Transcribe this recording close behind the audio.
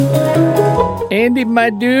Andy, my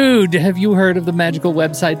dude, have you heard of the magical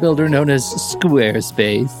website builder known as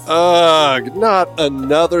Squarespace? Ugh, not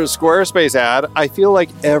another Squarespace ad. I feel like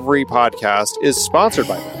every podcast is sponsored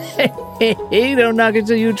by them. Hey, don't knock it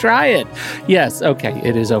till you try it. Yes, okay,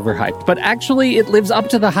 it is overhyped, but actually it lives up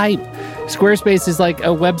to the hype. Squarespace is like a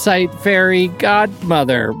website fairy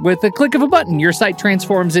godmother. With a click of a button, your site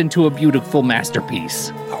transforms into a beautiful masterpiece.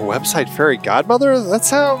 A website fairy godmother? That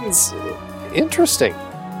sounds interesting.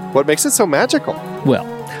 What makes it so magical? Well,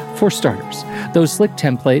 for starters, those slick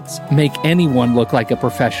templates make anyone look like a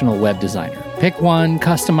professional web designer. Pick one,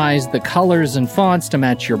 customize the colors and fonts to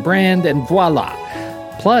match your brand, and voila.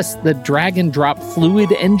 Plus, the drag-and-drop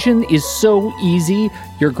fluid engine is so easy,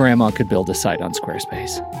 your grandma could build a site on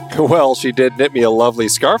Squarespace. Well, she did knit me a lovely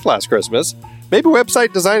scarf last Christmas. Maybe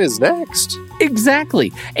website design is next.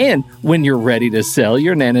 Exactly. And when you're ready to sell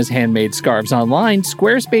your Nana's handmade scarves online,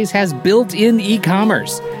 Squarespace has built-in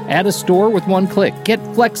e-commerce. Add a store with one click. Get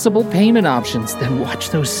flexible payment options. Then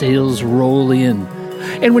watch those sales roll in.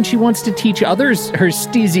 And when she wants to teach others her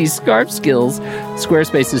steezy scarf skills,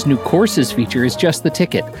 Squarespace's new courses feature is just the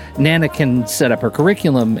ticket. Nana can set up her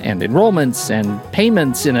curriculum and enrollments and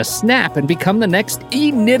payments in a snap and become the next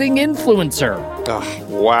e-knitting influencer. Oh,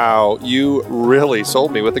 wow, you really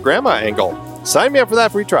sold me with the grandma angle. Sign me up for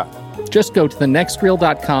that free trial. Just go to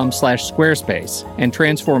thenextreel.com/Squarespace and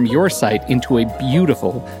transform your site into a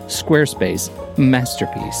beautiful Squarespace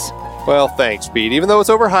masterpiece. Well, thanks, Pete. Even though it's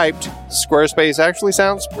overhyped, Squarespace actually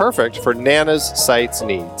sounds perfect for Nana's site's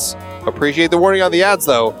needs. Appreciate the warning on the ads,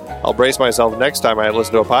 though. I'll brace myself next time I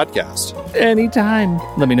listen to a podcast. Anytime.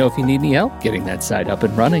 Let me know if you need any help getting that site up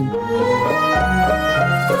and running.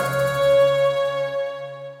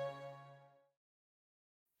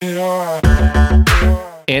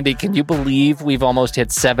 Andy, can you believe we've almost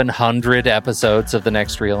hit 700 episodes of The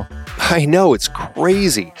Next Reel? I know, it's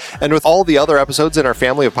crazy. And with all the other episodes in our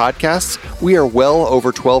family of podcasts, we are well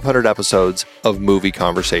over 1,200 episodes of movie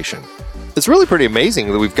conversation. It's really pretty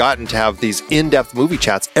amazing that we've gotten to have these in-depth movie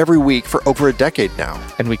chats every week for over a decade now.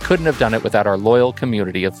 And we couldn't have done it without our loyal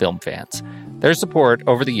community of film fans. Their support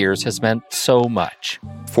over the years has meant so much.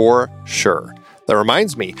 For sure. That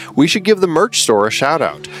reminds me, we should give the merch store a shout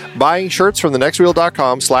out. Buying shirts from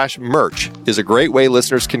thenextreel.com/merch is a great way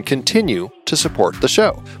listeners can continue to support the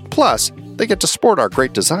show. Plus, they get to sport our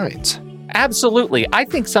great designs. Absolutely. I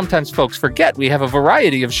think sometimes folks forget we have a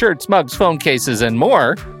variety of shirts, mugs, phone cases, and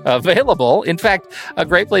more available. In fact, a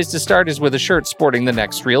great place to start is with a shirt sporting the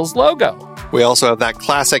Next Reel's logo. We also have that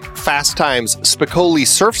classic Fast Times Spicoli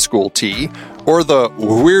Surf School tee, or the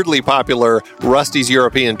weirdly popular Rusty's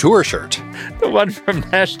European Tour shirt. The one from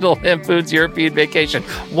National Lampoon's European Vacation.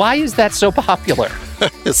 Why is that so popular?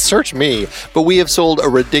 Search me, but we have sold a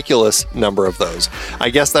ridiculous number of those.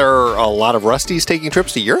 I guess there are a lot of Rustys taking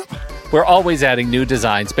trips to Europe? We're always adding new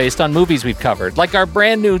designs based on movies we've covered, like our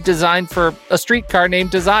brand new design for a streetcar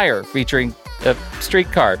named Desire, featuring a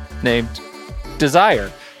streetcar named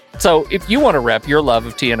Desire. So if you want to rep your love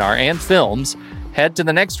of TNR and films, head to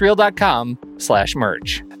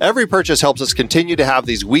thenextreel.com/merch. Every purchase helps us continue to have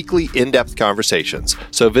these weekly in-depth conversations.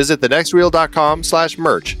 So visit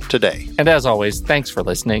thenextreel.com/merch today. And as always, thanks for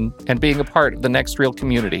listening and being a part of the Next Reel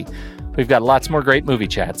community. We've got lots more great movie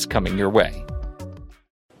chats coming your way.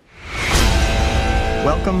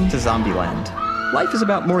 Welcome to Zombieland. Life is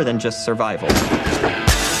about more than just survival.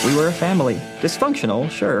 We were a family. Dysfunctional,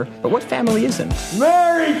 sure, but what family isn't?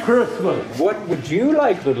 Merry Christmas! What would you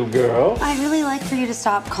like, little girl? I'd really like for you to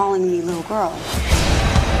stop calling me little girl.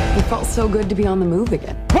 It felt so good to be on the move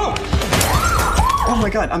again. Whoa! Oh my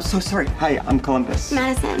god, I'm so sorry. Hi, I'm Columbus.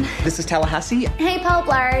 Madison. This is Tallahassee. Hey, Paul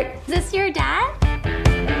Blart. Is this your dad?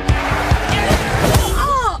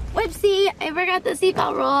 Oh, whoopsie. I forgot the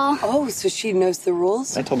seatbelt rule. Oh, so she knows the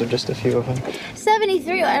rules? I told her just a few of them.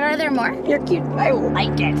 73. Are there more? You're cute. I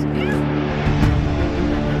like it.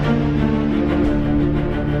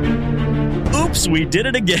 Oops, we did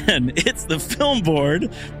it again. It's the Film Board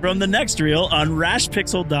from The Next Reel on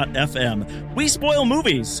rashpixel.fm. We spoil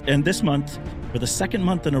movies, and this month, for the second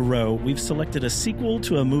month in a row, we've selected a sequel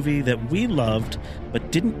to a movie that we loved but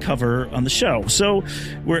didn't cover on the show. So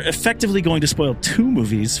we're effectively going to spoil two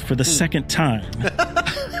movies for the second time.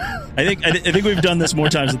 I think we've done this more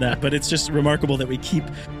times than that, but it's just remarkable that we keep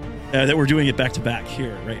that we're doing it back to back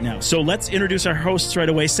here right now. So let's introduce our hosts right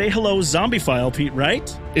away. Say hello, Zombiephile, Pete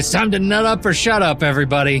Wright. It's time to nut up or shut up,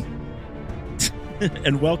 everybody.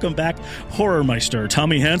 And welcome back, Horror Meister,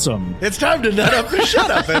 Tommy Handsome. It's time to nut up or shut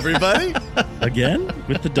up, everybody. Again,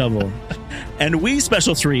 with the double. And we,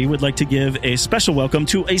 Special 3, would like to give a special welcome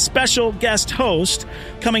to a special guest host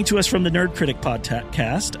coming to us from the Nerd Critic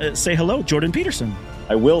podcast. Say hello, Jordan Peterson.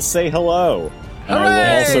 I will say hello. And I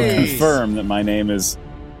will also confirm that my name is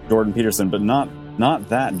Jordan Peterson, but not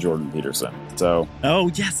that Jordan Peterson. So,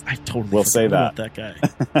 oh yes, I totally will say that. That guy.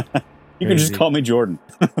 You can just call me Jordan,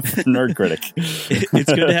 Nerd Critic.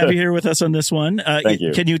 It's good to have you here with us on this one. Thank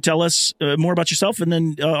you. Can you tell us more about yourself and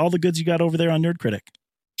then all the goods you got over there on Nerd Critic?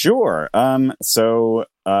 Sure. So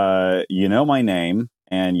you know my name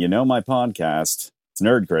and you know my podcast. It's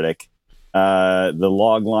Nerd Critic. The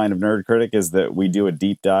log line of Nerd Critic is that we do a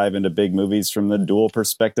deep dive into big movies from the dual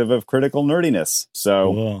perspective of critical nerdiness.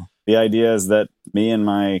 So cool. The idea is that me and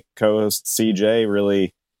my co-host CJ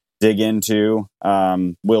really dig into,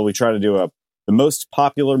 we try to do the most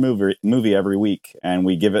popular movie every week, and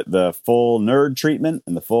we give it the full nerd treatment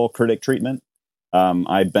and the full critic treatment.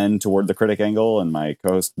 I bend toward the critic angle, and my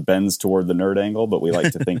co-host bends toward the nerd angle, but we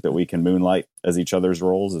like to think that we can moonlight as each other's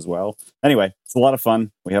roles as well. Anyway, it's a lot of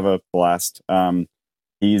fun. We have a blast.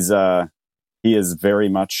 He is very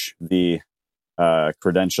much the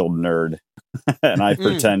credentialed nerd, and I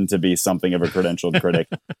pretend to be something of a credentialed critic,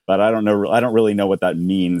 but I don't know. I don't really know what that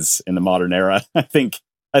means in the modern era. I think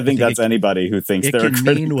that's anybody who thinks they're a critic. It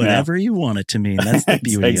can mean whatever you want it to mean. That's the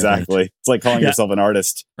beauty exactly. of it. It's like calling yourself an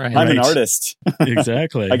artist. Right. I'm an artist.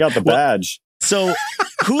 Exactly. I got the badge. So,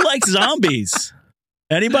 who likes zombies?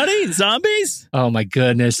 Anybody? Zombies? Oh my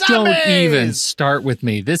goodness. Zombies! Don't even start with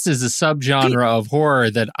me. This is a subgenre of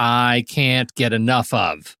horror that I can't get enough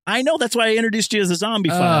of. I know. That's why I introduced you as a zombie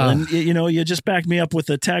file. And, you just backed me up with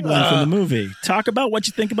a tagline from the movie. Talk about what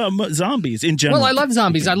you think about zombies in general. Well, I love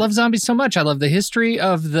zombies. I love zombies so much. I love the history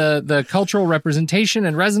of the cultural representation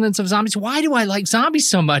and resonance of zombies. Why do I like zombies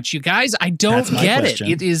so much, you guys? I don't get question.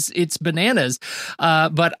 it. It's bananas.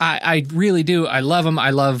 But I really do. I love them. I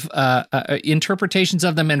love interpretations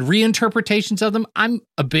of them and reinterpretations of them. I'm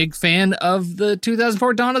a big fan of the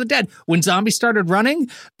 2004 Dawn of the Dead. When zombies started running,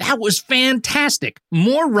 that was fantastic.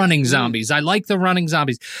 More running zombies. I like the running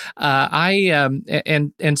zombies.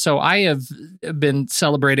 And so I have been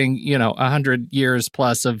celebrating, 100 years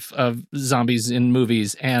plus of zombies in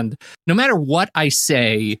movies. And no matter what I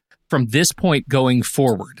say from this point going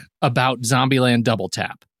forward about Zombieland Double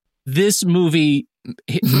Tap, this movie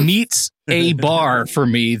meets a bar for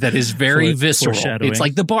me that is very visceral. It's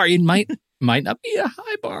like the bar. It might not be a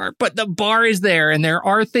high bar, but the bar is there, and there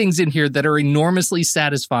are things in here that are enormously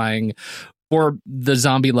satisfying for the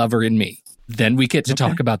zombie lover in me. Then we get to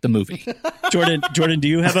talk about the movie. Jordan, do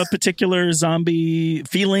you have a particular zombie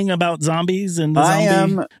feeling about zombies and the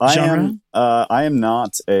zombie genre? I am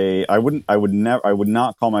not I would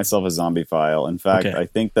not call myself a zombie file. In fact, I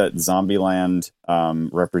think that Zombieland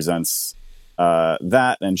represents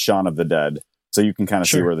that and Shaun of the Dead. So you can kind of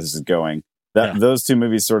see where this is going. Those two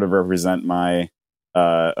movies sort of represent my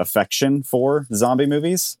affection for zombie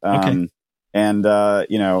movies. And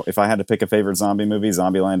if I had to pick a favorite zombie movie,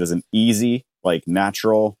 Zombieland is an easy,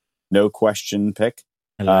 natural, no question pick.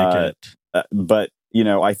 I like it. But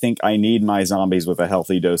I think I need my zombies with a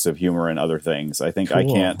healthy dose of humor and other things. I think I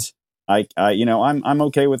can't. I'm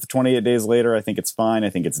okay with the 28 Days Later. I think it's fine.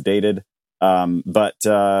 I think it's dated. But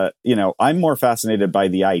I'm more fascinated by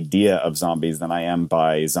the idea of zombies than I am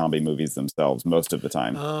by zombie movies themselves most of the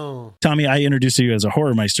time. Oh, Tommy, I introduced you as a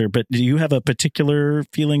horror meister, but do you have a particular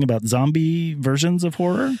feeling about zombie versions of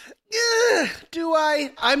horror? yeah, do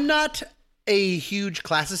I? I'm not a huge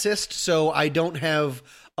classicist, so I don't have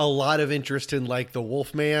a lot of interest in the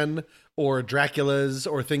Wolfman or Dracula's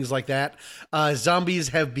or things like that. Zombies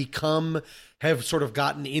have sort of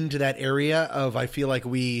gotten into that area of, I feel like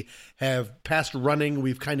we have past running.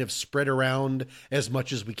 We've kind of spread around as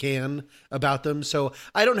much as we can about them. So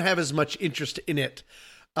I don't have as much interest in it.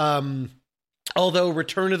 Although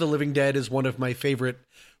Return of the Living Dead is one of my favorite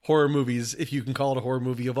horror movies, if you can call it a horror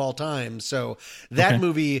movie of all time. So that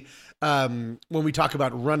movie, when we talk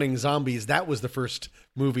about running zombies, that was the first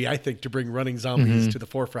movie, I think, to bring running zombies to the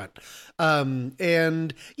forefront.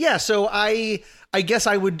 So I guess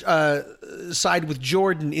I would side with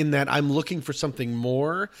Jordan in that I'm looking for something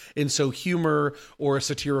more. And so humor or a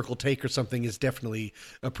satirical take or something is definitely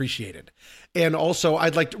appreciated. And also,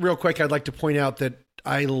 I'd like to point out that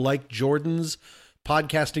I like Jordan's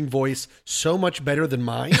podcasting voice so much better than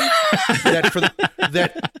mine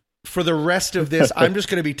that for the rest of this, I'm just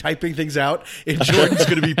going to be typing things out and Jordan's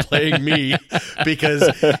going to be playing me because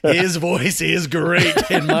his voice is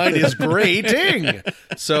great and mine is grating.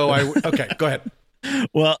 So okay, go ahead.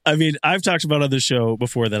 Well, I mean, I've talked about on the show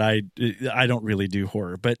before that I don't really do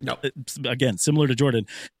horror, but again, similar to Jordan,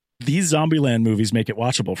 these Zombieland movies make it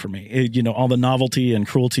watchable for me. All the novelty and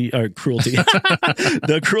cruelty,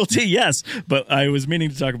 the cruelty, yes. But I was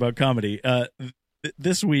meaning to talk about comedy.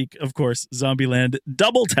 This week, of course, Zombieland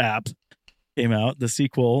Double Tap came out, the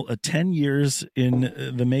sequel, 10 years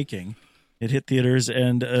in the making. It hit theaters,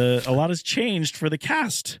 and a lot has changed for the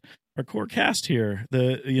cast, our core cast here.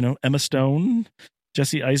 Emma Stone,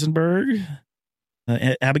 Jesse Eisenberg,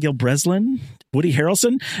 Abigail Breslin, Woody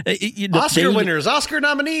Harrelson. Oscar winners, Oscar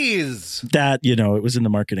nominees. That, it was in the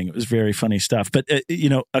marketing. It was very funny stuff. But,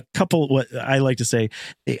 a couple, what I like to say,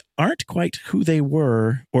 they aren't quite who they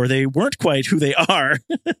were, or they weren't quite who they are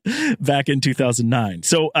back in 2009.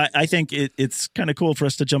 So I think it's kind of cool for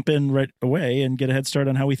us to jump in right away and get a head start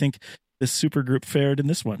on how we think this supergroup fared in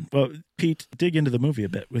this one. Well, Pete, dig into the movie a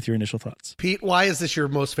bit with your initial thoughts. Pete, why is this your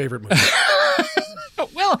most favorite movie?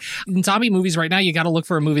 Well, in zombie movies right now, you got to look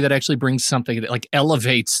for a movie that actually brings something that like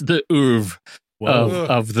elevates the oeuvre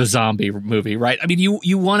of the zombie movie, right? I mean,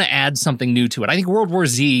 you want to add something new to it. I think World War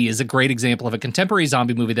Z is a great example of a contemporary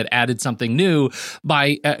zombie movie that added something new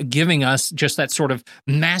by giving us just that sort of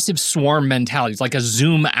massive swarm mentality. It's like a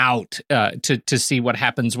zoom out to see what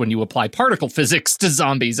happens when you apply particle physics to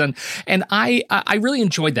zombies. And I really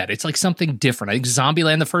enjoyed that. It's like something different. I think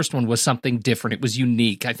Zombieland, the first one, was something different. It was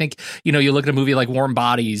unique. I think, you look at a movie like Warm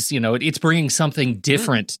Bodies, it's bringing something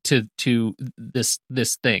different to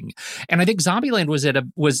this thing. And I think Zombieland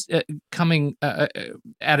was coming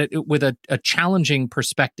at it with a challenging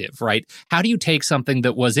perspective, right? How do you take something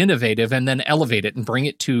that was innovative and then elevate it and bring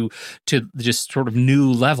it to just sort of new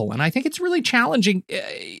level? And I think it's really challenging,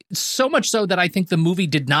 so much so that I think the movie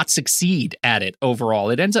did not succeed at it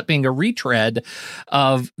overall. It ends up being a retread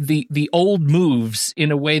of the old moves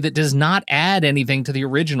in a way that does not add anything to the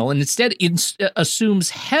original, and instead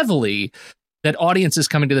assumes heavily that audiences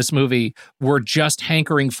coming to this movie were just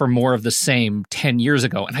hankering for more of the same 10 years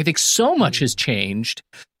ago. And I think so much has changed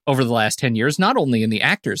over the last 10 years, not only in the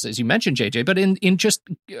actors, as you mentioned, JJ, but in just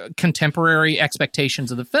contemporary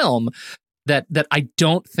expectations of the film, that I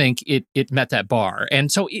don't think it met that bar.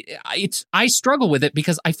 And so I struggle with it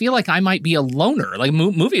because I feel like I might be a loner. Like,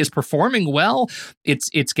 movie is performing well.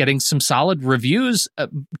 It's getting some solid reviews.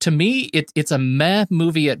 To me, it's a meh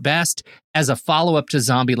movie at best. As a follow-up to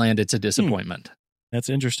Zombieland, it's a disappointment. That's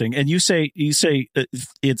interesting. And you say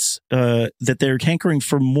it's that they're hankering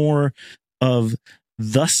for more of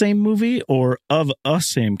the same movie or of a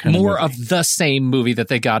same kind more of movie? Of the same movie that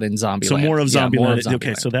they got in Zombieland. So more of Zombieland. More of Zombieland.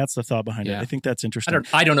 Okay, so that's the thought behind it. I think that's interesting.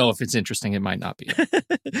 I don't know if it's interesting. It might not be.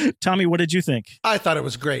 Tommy, what did you think? I thought it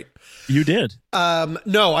was great. You did?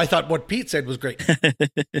 No, I thought what Pete said was great.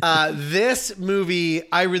 This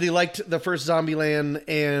movie, I really liked the first Zombieland,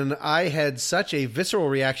 and I had such a visceral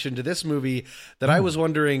reaction to this movie that I was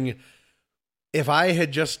wondering if I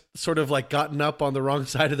had just sort of like gotten up on the wrong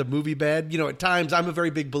side of the movie bed. At times I'm a very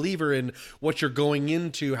big believer in what you're going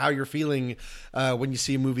into, how you're feeling when you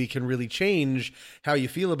see a movie can really change how you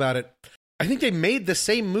feel about it. I think they made the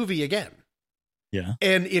same movie again. Yeah.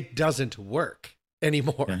 And it doesn't work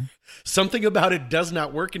anymore. Okay. Something about it does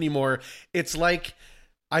not work anymore. It's like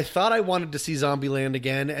I thought I wanted to see Zombieland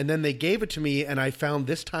again, and then they gave it to me, and I found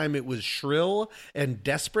this time it was shrill and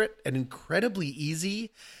desperate and incredibly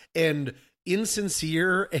easy and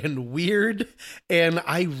insincere and weird, and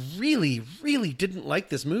I really, really didn't like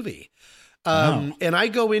this movie. And I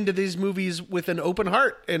go into these movies with an open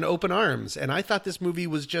heart and open arms, and I thought this movie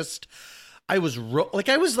was just... I was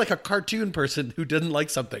like a cartoon person who didn't like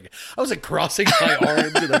something. I was like crossing my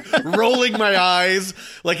arms and like rolling my eyes.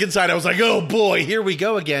 Like inside, I was like, oh boy, here we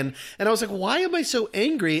go again. And I was like, why am I so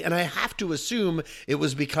angry? And I have to assume it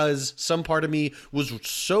was because some part of me was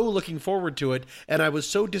so looking forward to it. And I was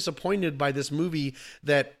so disappointed by this movie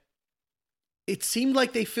that it seemed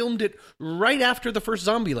like they filmed it right after the first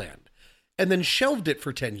Zombieland and then shelved it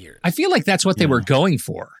for 10 years. I feel like that's what they were going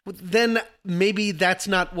for. Then maybe that's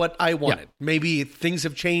not what I wanted. Yeah. Maybe things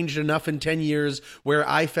have changed enough in 10 years where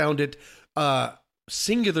I found it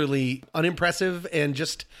singularly unimpressive and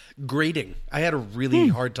just grating. I had a really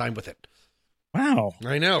hard time with it. Wow.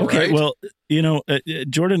 I know, okay, right? Well,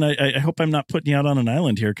 Jordan, I hope I'm not putting you out on an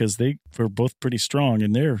island here because they were both pretty strong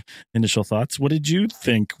in their initial thoughts. What did you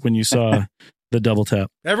think when you saw... the double tap?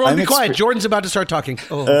 Everyone be quiet. Jordan's about to start talking.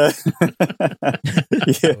 Oh.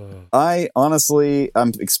 I honestly,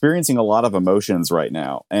 I'm experiencing a lot of emotions right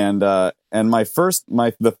now. And the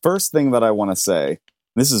first thing that I want to say,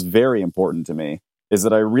 this is very important to me, is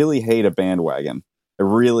that I really hate a bandwagon. I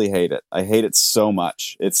really hate it. I hate it so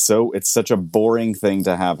much. It's such a boring thing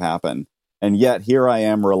to have happen. And yet here I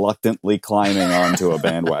am reluctantly climbing onto a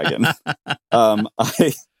bandwagon.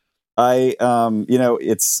 I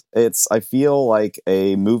feel like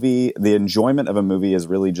a movie, the enjoyment of a movie is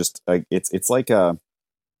really just, it's like a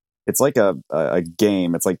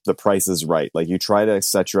game. It's like The Price is Right. Like you try to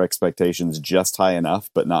set your expectations just high enough,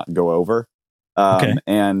 but not go over. Okay.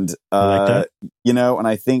 And, I like that. and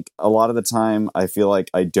I think a lot of the time I feel like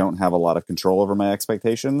I don't have a lot of control over my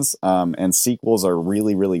expectations. And sequels are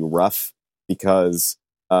really, really rough because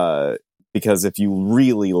if you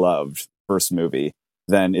really loved first movie,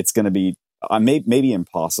 then it's going to be maybe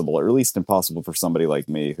impossible, or at least impossible for somebody like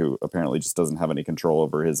me who apparently just doesn't have any control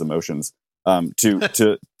over his emotions,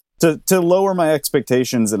 to lower my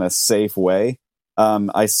expectations in a safe way.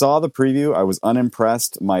 I saw the preview. I was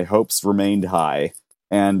unimpressed. My hopes remained high,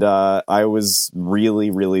 and I was really,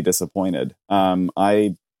 really disappointed.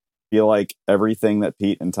 I feel like everything that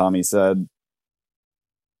Pete and Tommy said,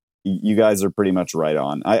 you guys are pretty much right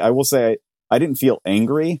on. I will say I didn't feel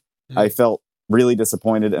angry. I felt really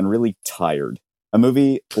disappointed and really tired. A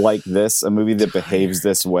movie like this, a movie that behaves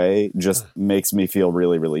this way, just makes me feel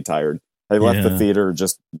really, really tired. I left the theater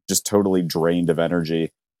just totally drained of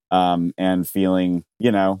energy, and feeling,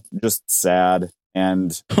 just sad,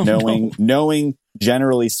 and knowing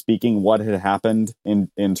generally speaking what had happened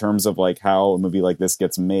in terms of like how a movie like this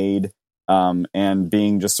gets made, and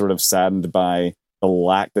being just sort of saddened by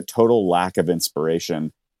the total lack of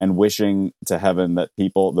inspiration, and wishing to heaven that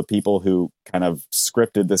the people who kind of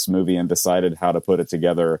scripted this movie and decided how to put it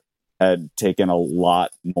together had taken a lot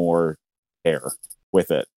more care with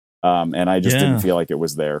it. And I just didn't feel like it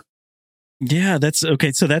was there. Yeah, that's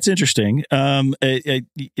okay. So that's interesting.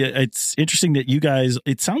 It's interesting that you guys,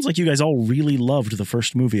 it sounds like you guys all really loved the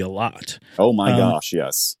first movie a lot. Oh my gosh,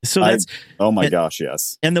 yes. So that's, gosh,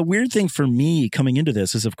 yes. And the weird thing for me coming into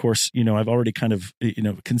this is, of course, I've already kind of,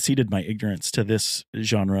 conceded my ignorance to this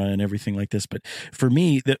genre and everything like this. But for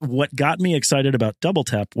me, what got me excited about Double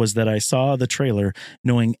Tap was that I saw the trailer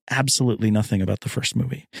knowing absolutely nothing about the first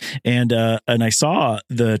movie. And I saw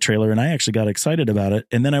the trailer and I actually got excited about it.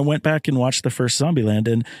 And then I went back and watched the first Zombieland,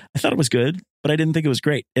 and I thought it was good, but I didn't think it was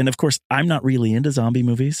great. And of course, I'm not really into zombie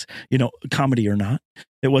movies, comedy or not.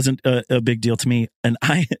 It wasn't a big deal to me. And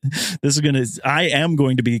I am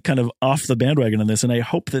going to be kind of off the bandwagon on this. And I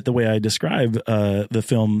hope that the way I describe the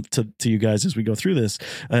film to you guys as we go through this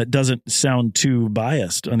doesn't sound too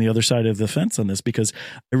biased on the other side of the fence on this, because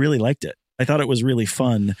I really liked it. I thought it was really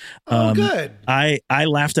fun. Good. I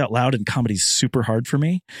laughed out loud, and comedy's super hard for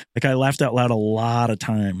me. Like, I laughed out loud a lot of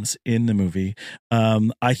times in the movie.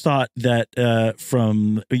 I thought that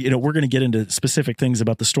we're going to get into specific things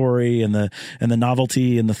about the story and the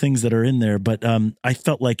novelty and the things that are in there, but I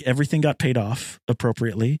felt like everything got paid off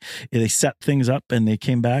appropriately. They set things up and they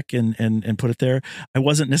came back and put it there. I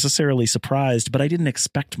wasn't necessarily surprised, but I didn't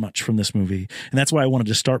expect much from this movie, and that's why I wanted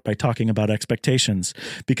to start by talking about expectations,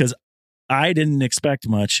 because I didn't expect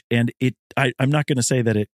much, and I'm not going to say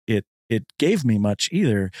that it gave me much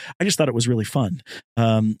either. I just thought it was really fun,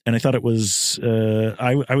 and I thought it was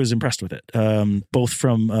I was impressed with it, both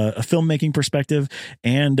from a filmmaking perspective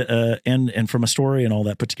and from a story and all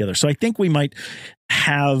that put together. So I think we might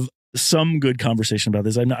have some good conversation about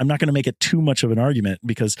this. I'm not going to make it too much of an argument,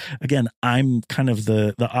 because again, I'm kind of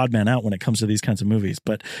the odd man out when it comes to these kinds of movies,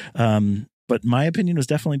 but my opinion was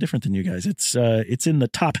definitely different than you guys. It's in the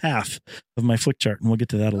top half of my flick chart, and we'll get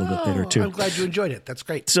to that a little bit later too. I'm glad you enjoyed it. That's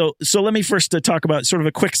great. So let me first talk about sort of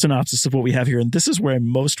a quick synopsis of what we have here, and this is where I'm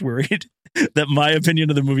most worried that my opinion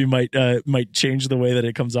of the movie might change the way that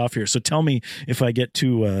it comes off here. So tell me if I get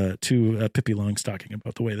too Pippi Longstocking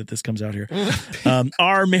about the way that this comes out here.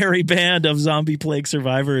 Our merry band of zombie plague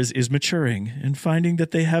survivors is maturing and finding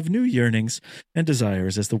that they have new yearnings and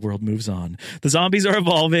desires as the world moves on. The zombies are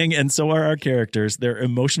evolving, and so are our characters. Their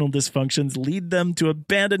emotional dysfunctions lead them to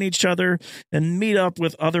abandon each other and meet up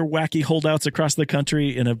with other wacky holdouts across the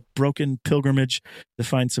country in a broken pilgrimage to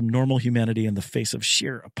find some normal humanity in the face of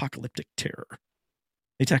sheer apocalyptic terror.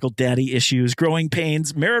 They tackle daddy issues, growing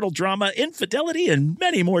pains, marital drama, infidelity, and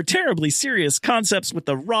many more terribly serious concepts with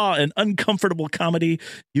the raw and uncomfortable comedy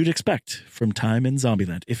you'd expect from time in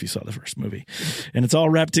Zombieland if you saw the first movie. And it's all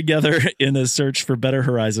wrapped together in a search for better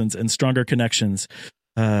horizons and stronger connections.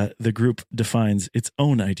 The group defines its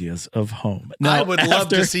own ideas of home. Now, I would love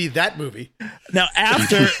to see that movie. Now,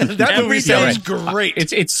 after that movie sounds great.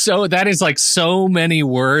 It's so, that is like so many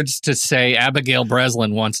words to say Abigail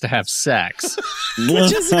Breslin wants to have sex.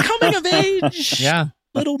 Which is a coming of age. Yeah.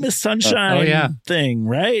 Little Miss Sunshine thing,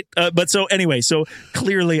 right? But so anyway, so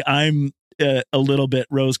clearly I'm a little bit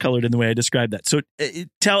rose-colored in the way I described that. So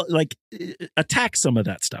attack some of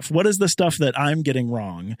that stuff. What is the stuff that I'm getting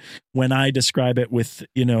wrong when I describe it with,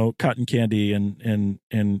 cotton candy and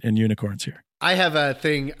unicorns here? I have a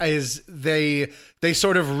thing is they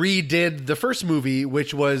sort of redid the first movie,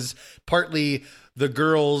 which was partly the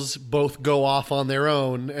girls both go off on their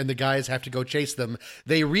own and the guys have to go chase them.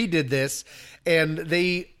 They redid this and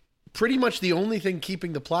they pretty much the only thing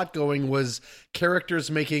keeping the plot going was characters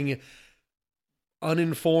making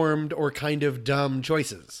uninformed or kind of dumb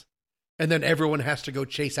choices. And then everyone has to go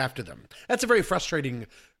chase after them. That's a very frustrating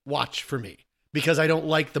watch for me because I don't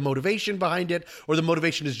like the motivation behind it, or the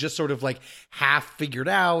motivation is just sort of like half figured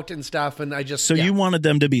out and stuff. And I just... So you wanted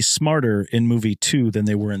them to be smarter in movie 2 than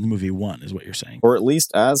they were in movie 1 is what you're saying. Or at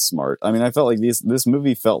least as smart. I mean, I felt like this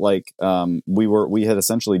movie felt like we had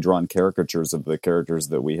essentially drawn caricatures of the characters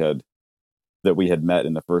that we had met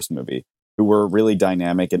in the first movie, who were really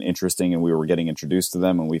dynamic and interesting, and we were getting introduced to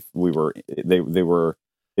them, and they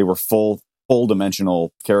were full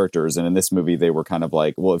dimensional characters. And in this movie, they were kind of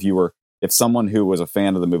like, well, if someone who was a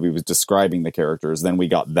fan of the movie was describing the characters, then we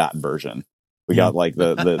got that version. We got like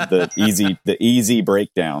the easy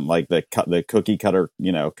breakdown, like the cookie cutter,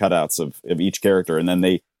 cutouts of each character. And then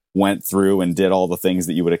they went through and did all the things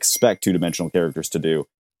that you would expect two-dimensional characters to do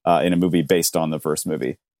in a movie based on the first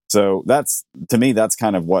movie. So that's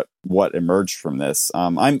kind of what emerged from this.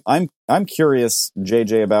 I'm curious,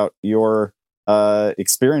 JJ, about your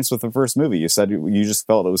experience with the first movie. You said you just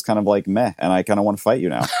felt it was kind of like meh, and I kind of want to fight you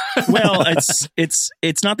now. Well,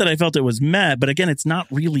 it's not that I felt it was meh, but again, it's not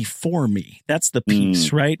really for me. That's the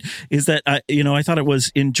piece, right? Is that I thought it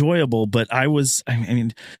was enjoyable, but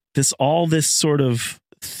this sort of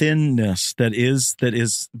thinness that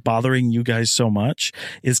is bothering you guys so much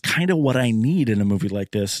is kind of what I need in a movie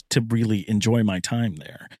like this to really enjoy my time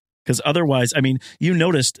there. Because otherwise, you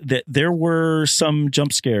noticed that there were some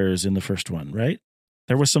jump scares in the first one, right?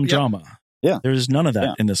 There was some drama. Yeah. There's none of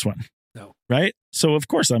that in this one. No. Right? So, of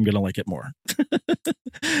course, I'm going to like it more.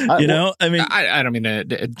 I don't mean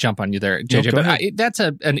to jump on you there, JJ, but that's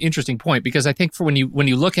an interesting point, because I think when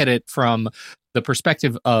you look at it from the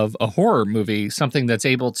perspective of a horror movie, something that's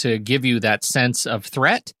able to give you that sense of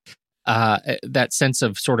threat, that sense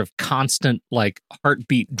of sort of constant like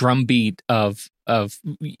heartbeat, drumbeat of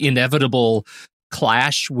inevitable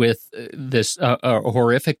clash with this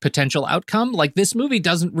horrific potential outcome. Like, this movie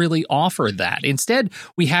doesn't really offer that. Instead,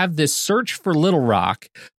 we have this search for Little Rock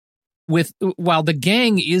while the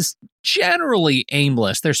gang is generally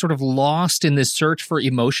aimless. They're sort of lost in this search for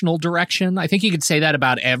emotional direction. I think you could say that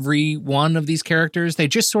about every one of these characters. They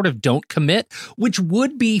just sort of don't commit, which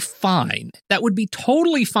would be fine. That would be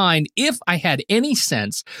totally fine if I had any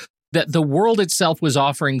sense that the world itself was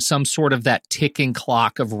offering some sort of that ticking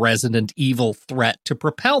clock of Resident Evil threat to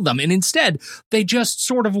propel them. And instead, they just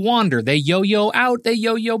sort of wander. They yo-yo out, they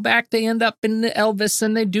yo-yo back, they end up in Elvis,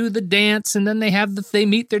 and they do the dance, and then they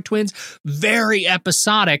meet their twins. Very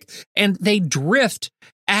episodic, and they drift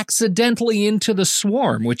accidentally into the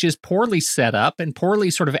swarm, which is poorly set up and poorly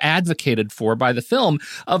sort of advocated for by the film,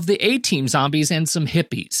 of the A-Team zombies and some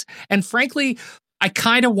hippies. And frankly, I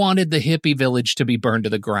kind of wanted the hippie village to be burned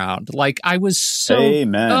to the ground. Like, I was so,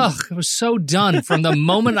 I was so done from the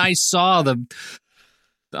moment I saw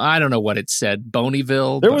I don't know what it said,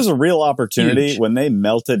 Boneyville. There was a real opportunity when they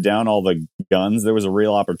melted down all the guns. There was a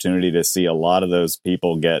real opportunity to see a lot of those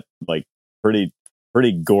people get like pretty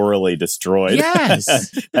gorily destroyed.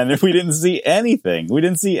 Yes. And if we didn't see anything,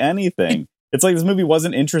 it's like this movie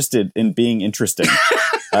wasn't interested in being interesting.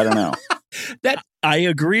 I don't know. That I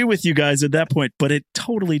agree with you guys at that point, but it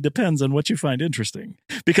totally depends on what you find interesting.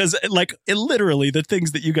 Because literally the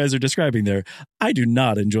things that you guys are describing there, I do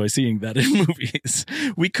not enjoy seeing that in movies.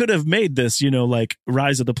 We could have made this, like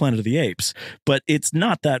Rise of the Planet of the Apes, but it's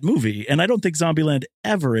not that movie. And I don't think Zombieland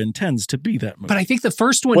ever intends to be that movie. But I think the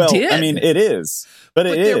first one did. I mean, it is. But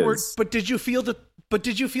it is. But did you feel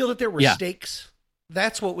that there were stakes?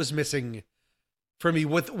 That's what was missing for me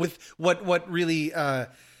with what really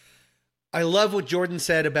I love what Jordan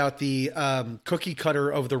said about the cookie cutter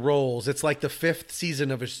of the roles. It's like the 5th season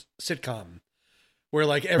of a sitcom where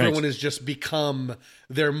like everyone has just become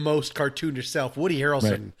their most cartoonish self. Woody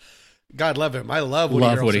Harrelson, God love him. I love Woody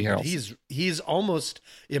Harrelson. He's almost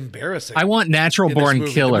embarrassing. I want Natural Born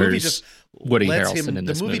Killers Woody Harrelson in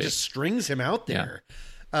this movie. The movie just strings him out there.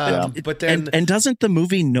 Yeah. But then, and doesn't the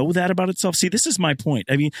movie know that about itself? See, this is my point.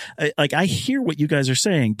 I mean, I hear what you guys are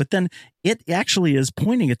saying, but then it actually is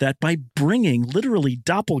pointing at that by bringing literally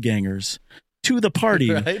doppelgangers to the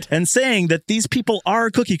party and saying that these people are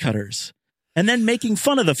cookie cutters, and then making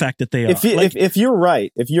fun of the fact that they are. If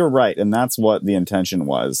you're right, and that's what the intention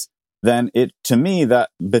was, then to me that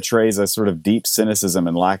betrays a sort of deep cynicism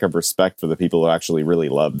and lack of respect for the people who actually really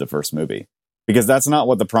loved the first movie. Because that's not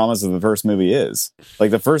what the promise of the first movie is.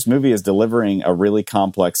 Like, the first movie is delivering a really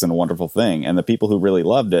complex and wonderful thing. And the people who really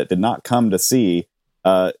loved it did not come to see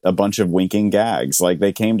a bunch of winking gags. Like,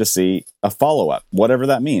 they came to see a follow-up, whatever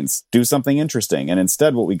that means. Do something interesting. And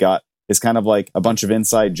instead what we got is kind of like a bunch of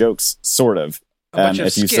inside jokes, sort of. A bunch of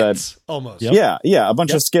if you skits, said, almost. Yeah, a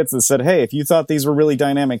bunch of skits that said, hey, if you thought these were really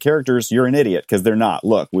dynamic characters, you're an idiot, because they're not.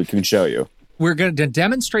 Look, we can show you. We're going to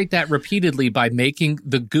demonstrate that repeatedly by making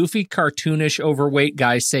the goofy, cartoonish, overweight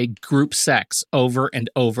guy say group sex over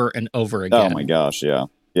and over and over again. Oh my gosh, yeah.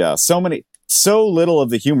 Yeah, so little of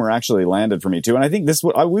the humor actually landed for me too. And I think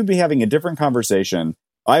I would be having a different conversation.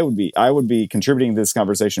 I would be contributing to this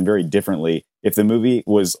conversation very differently if the movie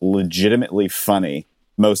was legitimately funny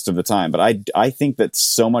most of the time. But I think that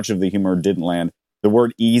so much of the humor didn't land. The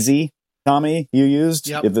word easy, Tommy, you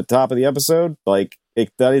used at the top of the episode,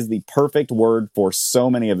 that is the perfect word for so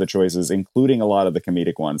many of the choices, including a lot of the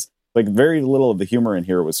comedic ones. Like, very little of the humor in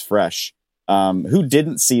here was fresh. Who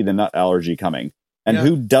didn't see the nut allergy coming? And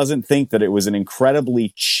who doesn't think that it was an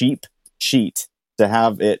incredibly cheap cheat to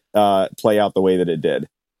have it play out the way that it did?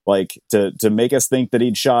 Like, to make us think that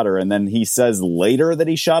he'd shot her, and then he says later that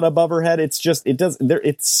he shot above her head. It's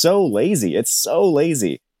so lazy. It's so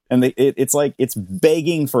lazy. And it's like it's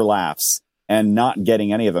begging for laughs and not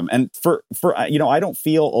getting any of them. And for I don't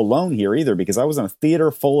feel alone here either, because I was in a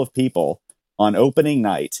theater full of people on opening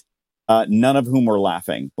night, none of whom were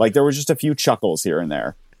laughing. Like, there was just a few chuckles here and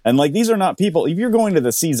there. And like, these are not people. If you're going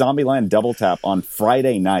to see Zombieland Double Tap on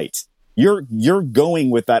Friday night, you're going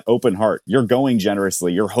with that open heart. You're going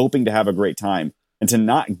generously. You're hoping to have a great time, and to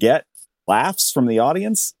not get laughs from the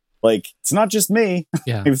audience. Like, it's not just me.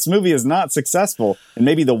 Yeah. This movie is not successful, and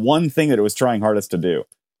maybe the one thing that it was trying hardest to do.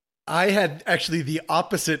 I had actually the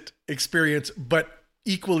opposite experience, but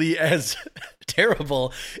equally as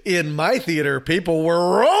terrible. In my theater, people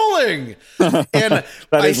were rolling. And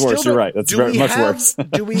that is worse. You're right. That's very much worse.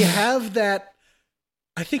 Do we have that?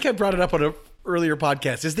 I think I brought it up on an earlier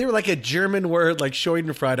podcast. Is there like a German word like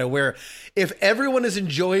Schadenfreude, where if everyone is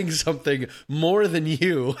enjoying something more than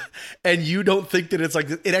you, and you don't think that it's like,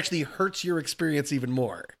 it actually hurts your experience even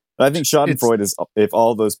more? I think Schadenfreude is if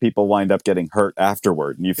all those people wind up getting hurt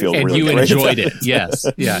afterward, and you feel and really you great. enjoyed it. Yes,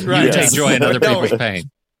 yeah, Right. You take joy in other people's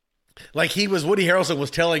pain. Like, Woody Harrelson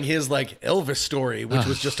was telling his like Elvis story, which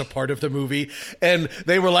was just a part of the movie, and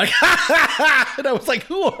they were like, ha ha ha, and I was like,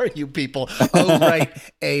 who are you people? Oh, right,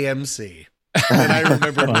 AMC. And I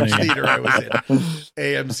remember which theater I was in.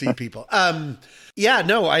 AMC people. Yeah,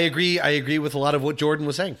 no, I agree. I agree with a lot of what Jordan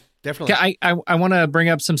was saying. Definitely. Okay, I want to bring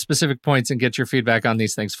up some specific points and get your feedback on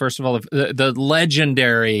these things. First of all, the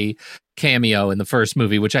legendary cameo in the first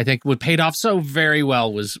movie, which I think paid off so very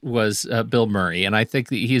well, was Bill Murray, and I think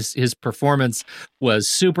that his performance was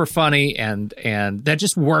super funny, and that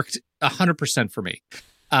just worked 100% for me.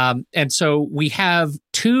 And so we have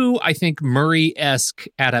two, I think, Murray-esque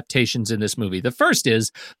adaptations in this movie. The first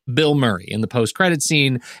is Bill Murray in the post-credit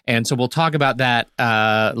scene, and so we'll talk about that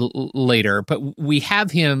later. But we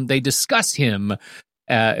have him, they discuss him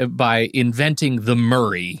by inventing the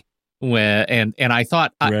Murray. And I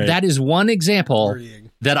thought that is one example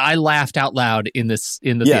that I laughed out loud in the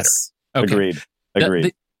theater. Okay.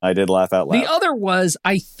 Agreed. I did laugh out loud. The other was,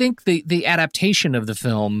 I think, the adaptation of the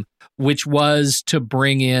film, which was to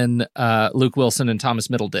bring in Luke Wilson and Thomas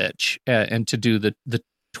Middleditch and to do the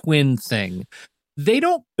twin thing.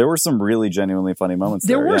 There were some really genuinely funny moments.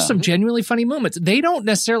 There were some genuinely funny moments. They don't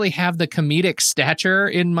necessarily have the comedic stature,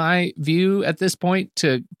 in my view, at this point,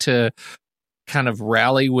 to kind of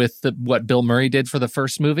rally with what Bill Murray did for the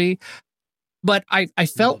first movie. But I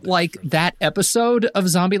felt like that episode of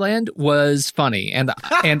Zombieland was funny, and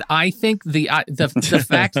I think the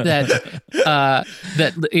fact that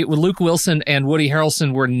Luke Wilson and Woody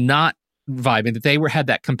Harrelson were not vibing, that they had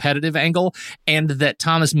that competitive angle, and that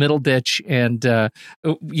Thomas Middleditch and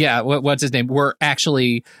what's his name were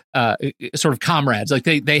actually sort of comrades, like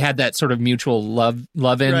they had that sort of mutual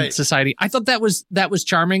love in society. I thought that was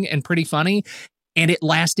charming and pretty funny, and it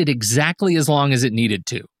lasted exactly as long as it needed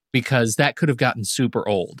to, because that could have gotten super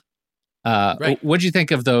old. What did you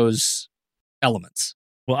think of those elements?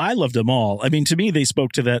 Well, I loved them all. I mean, to me, they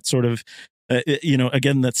spoke to that sort of,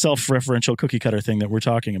 again, that self-referential cookie cutter thing that we're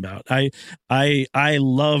talking about. I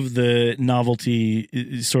love the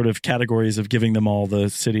novelty sort of categories of giving them all the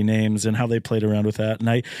city names and how they played around with that.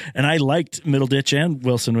 And I liked Middleditch and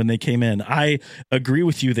Wilson when they came in. I agree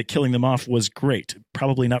with you that killing them off was great.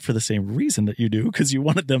 Probably not for the same reason that you do, because you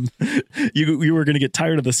wanted them, you were going to get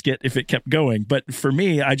tired of the skit if it kept going. But for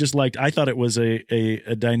me, I thought it was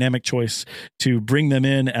a dynamic choice to bring them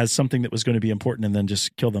in as something that was going to be important and then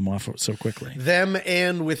just kill them off so quickly. Them,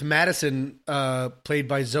 and with Madison, played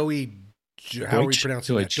by Zoe, how are we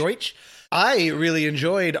pronouncing that? Deutsch. I really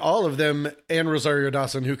enjoyed all of them, and Rosario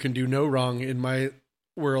Dawson, who can do no wrong in my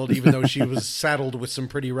world, even though she was saddled with some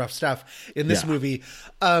pretty rough stuff in this movie.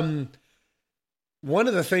 One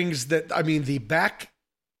of the things that, the back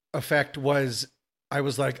effect was I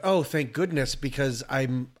was like, oh, thank goodness, because I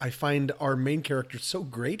find our main character so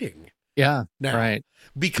grating. Yeah, now. right.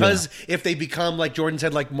 Because if they become, like Jordan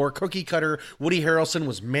said, like more cookie cutter, Woody Harrelson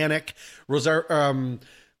was manic. What's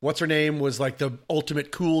her name was like the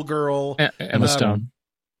ultimate cool girl. Emma Stone.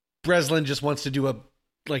 Breslin just wants to do a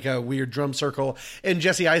weird drum circle, and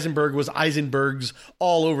Jesse Eisenberg was Eisenberg's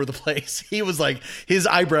all over the place. He was like, his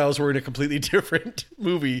eyebrows were in a completely different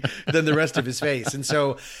movie than the rest of his face. And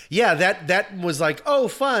so, yeah, that was like, oh,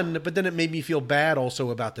 fun. But then it made me feel bad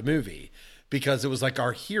also about the movie, because it was like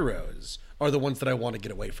our heroes are the ones that I want to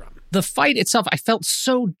get away from. The fight itself, I felt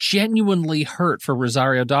so genuinely hurt for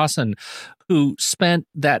Rosario Dawson, who spent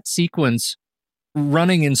that sequence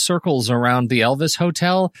running in circles around the Elvis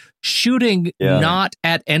Hotel, shooting not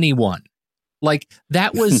at anyone. Like,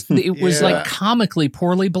 that was, it was like comically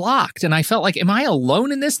poorly blocked. And I felt like, am I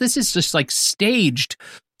alone in this? This is just like staged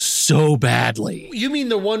so badly. You mean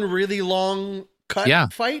the one really long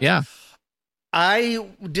cut fight? Yeah. I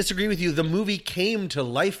disagree with you. The movie came to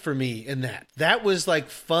life for me in that. That was like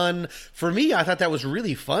fun. For me, I thought that was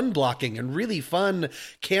really fun blocking and really fun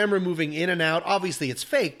camera moving in and out. Obviously, it's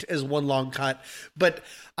faked as one long cut, but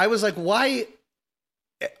I was like, why?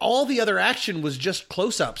 All the other action was just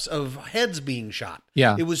close-ups of heads being shot.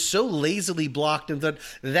 Yeah. It was so lazily blocked. And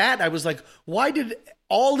that I was like, why did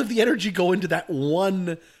all of the energy go into that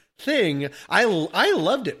one thing? I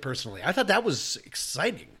loved it personally. I thought that was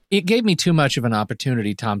exciting. It gave me too much of an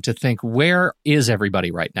opportunity, Tom, to think, where is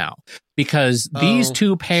everybody right now? Because these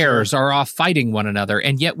two pairs are off fighting one another,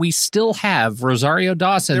 and yet we still have Rosario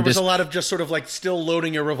Dawson. There was a lot of just sort of like still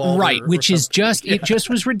loading a revolver. Right, which is just, it just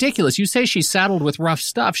was ridiculous. You say she's saddled with rough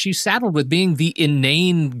stuff. She's saddled with being the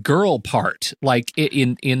inane girl part, like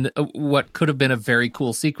in what could have been a very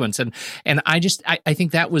cool sequence. And I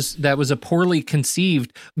think that was a poorly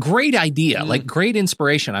conceived, great idea, like great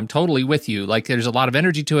inspiration. I'm totally with you. Like, there's a lot of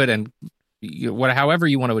energy to it, and however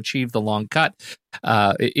you want to achieve the long cut,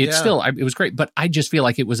 it was great. But I just feel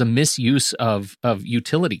like it was a misuse of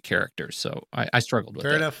utility characters. So I struggled with it.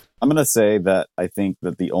 Fair enough. I'm going to say that I think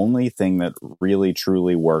that the only thing that really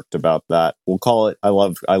truly worked about that, we'll call it, I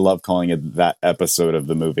love calling it that episode of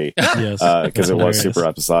the movie, because it was super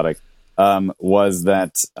episodic, was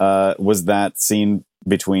that scene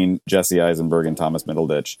between Jesse Eisenberg and Thomas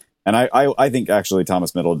Middleditch. And I think actually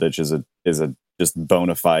Thomas Middleditch is a just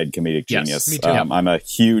bona fide comedic genius. Me too. I'm a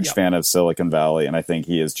huge fan of Silicon Valley, and I think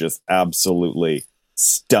he is just absolutely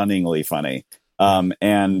stunningly funny.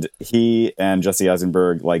 And he and Jesse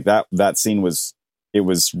Eisenberg, like that scene was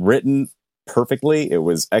written perfectly. It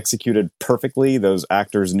was executed perfectly. Those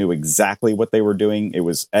actors knew exactly what they were doing. It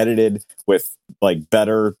was edited with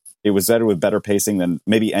better pacing than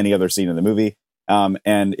maybe any other scene in the movie.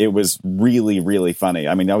 And it was really, really funny.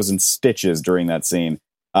 I mean, I was in stitches during that scene.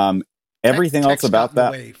 Everything else about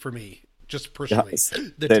that, way for me, just personally,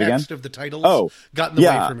 the text text of the titles got in the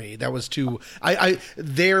way for me. That was too.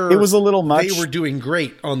 It was a little much. They were doing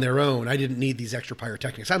great on their own. I didn't need these extra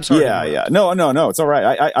pyrotechnics. I'm sorry. Yeah. No, it's all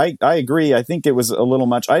right. I agree. I think it was a little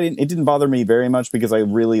much. It didn't bother me very much because I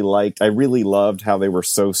really loved how they were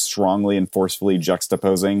so strongly and forcefully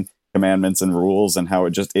juxtaposing commandments and rules, and how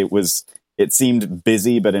it seemed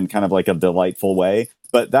busy, but in kind of like a delightful way.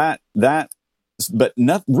 But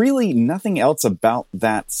nothing else about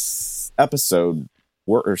that episode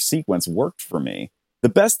or sequence worked for me. The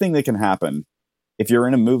best thing that can happen if you're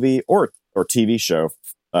in a movie or TV show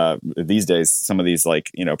these days, some of these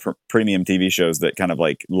premium TV shows that kind of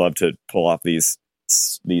like love to pull off these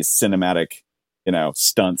cinematic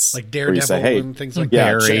stunts, like Daredevil and things like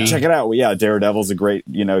that. Check it out. Well, yeah, Daredevil's a great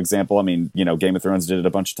example. I mean, Game of Thrones did it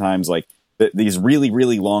a bunch of times. Like these really,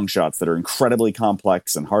 really long shots that are incredibly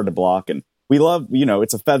complex and hard to block. And we love,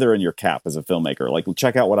 it's a feather in your cap as a filmmaker. Like,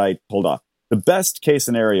 check out what I pulled off. The best case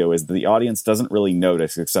scenario is that the audience doesn't really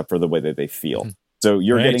notice except for the way that they feel. So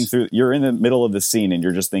you're you're in the middle of the scene and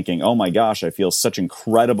you're just thinking, oh my gosh, I feel such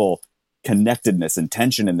incredible connectedness and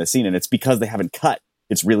tension in the scene. And it's because they haven't cut.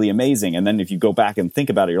 It's really amazing. And then if you go back and think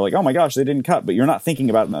about it, you're like, oh my gosh, they didn't cut, but you're not thinking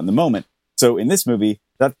about it in the moment. So in this movie,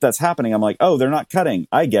 that's happening. I'm like, oh, they're not cutting.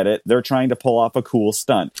 I get it. They're trying to pull off a cool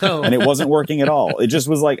stunt. And it wasn't working at all. It just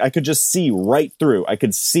was like, I could just see right through. I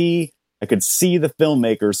could see the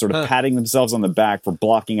filmmakers sort of patting themselves on the back for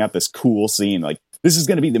blocking out this cool scene. Like, this is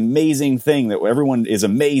going to be the amazing thing that everyone is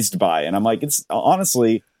amazed by. And I'm like, it's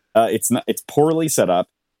honestly, it's poorly set up.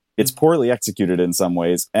 It's poorly executed in some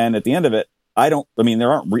ways. And at the end of it,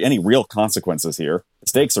 there aren't any real consequences here. The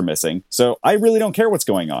stakes are missing. So I really don't care what's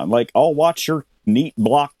going on. Like, I'll watch your neat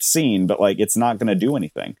blocked scene, but like, it's not going to do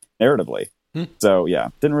anything narratively. So yeah,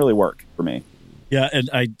 didn't really work for me. Yeah, and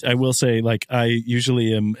I will say, like, I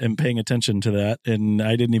usually am paying attention to that, and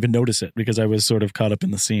I didn't even notice it because I was sort of caught up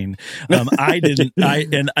in the scene. I didn't.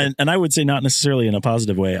 I would say not necessarily in a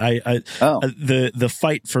positive way. The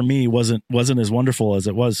fight for me wasn't as wonderful as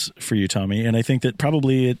it was for you, Tommy, and I think that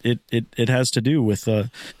probably it has to do with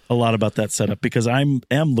a lot about that setup, because I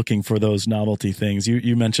am looking for those novelty things.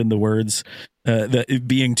 You mentioned the words. That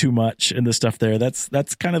being too much and the stuff there, that's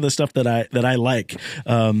kind of the stuff that I like.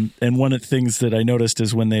 And one of the things that I noticed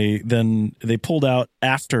is when they pulled out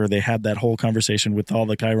after they had that whole conversation with all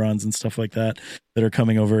the Chirons and stuff like that are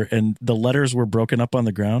coming over, and the letters were broken up on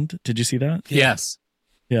the ground. Did you see that? Yes.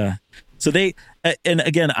 Yeah. So and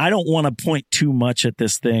again, I don't want to point too much at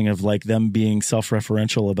this thing of like them being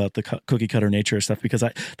self-referential about the cookie cutter nature of stuff, because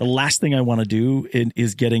the last thing I want to do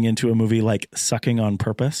is getting into a movie like Sucking on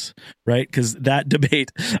Purpose, right? Because that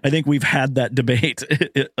debate, I think we've had that debate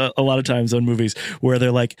a lot of times on movies where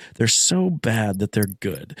they're so bad that they're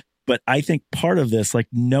good. But I think part of this, like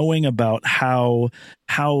knowing about how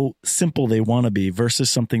simple they want to be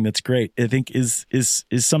versus something that's great, I think is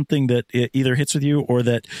something that it either hits with you or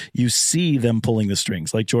that you see them pulling the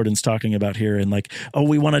strings, like Jordan's talking about here, and like, oh,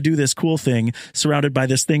 we want to do this cool thing surrounded by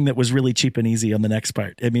this thing that was really cheap and easy on the next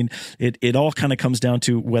part. I mean, it all kind of comes down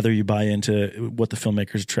to whether you buy into what the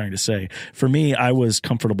filmmakers are trying to say. For me, I was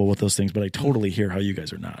comfortable with those things, but I totally hear how you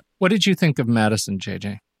guys are not. What did you think of Madison,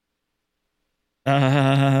 JJ?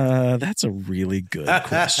 That's a really good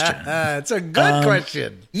question. It's a good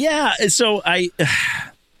question. Yeah. So from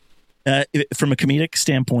a comedic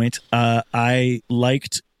standpoint, I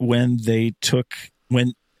liked when they so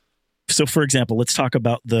for example, let's talk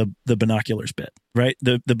about the binoculars bit, right?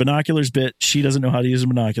 The binoculars bit, she doesn't know how to use the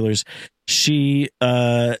binoculars. She,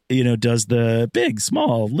 does the big,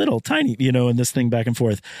 small, little, tiny, and this thing back and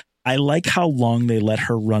forth. I like how long they let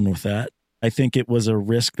her run with that. I think it was a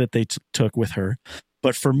risk that they took with her.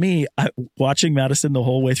 But for me, watching Madison the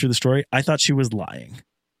whole way through the story, I thought she was lying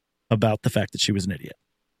about the fact that she was an idiot.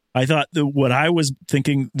 I thought that what I was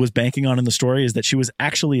thinking was banking on in the story is that she was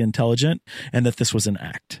actually intelligent and that this was an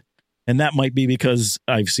act. And that might be because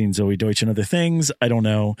I've seen Zoe Deutsch and other things. I don't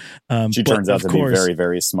know. She turns out to be very,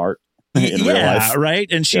 very smart. In real life. Right.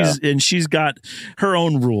 And she's got her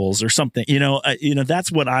own rules or something,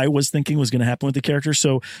 that's what I was thinking was going to happen with the character.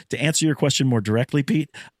 So to answer your question more directly, Pete,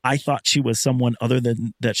 I thought she was someone other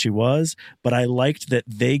than that she was, but I liked that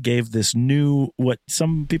they gave this new, what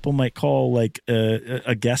some people might call like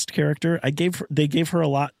a guest character. They gave her a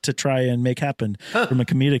lot to try and make happen from a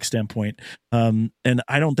comedic standpoint. And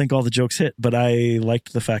I don't think all the jokes hit, but I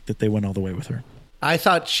liked the fact that they went all the way with her. I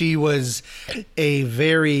thought she was a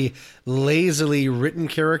very lazily written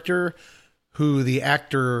character who the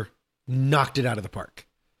actor knocked it out of the park.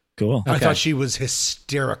 Cool. I thought she was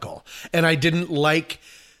hysterical. And I didn't like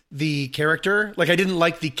the character. Like, I didn't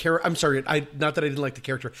like the character. I'm sorry. Not that I didn't like the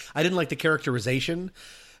character. I didn't like the characterization.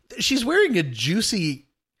 She's wearing a juicy...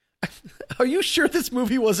 Are you sure this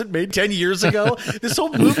movie wasn't made 10 years ago? This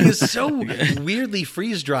whole movie is so weirdly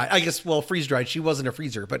freeze-dried. I guess, well, freeze-dried. She wasn't a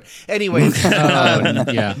freezer. But anyways,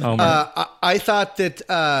 I thought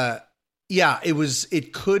that,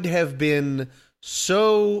 it could have been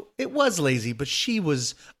so... It was lazy, but she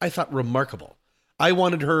was, I thought, remarkable. I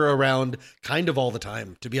wanted her around kind of all the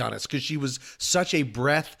time, to be honest, because she was such a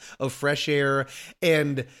breath of fresh air,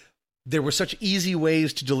 and... there were such easy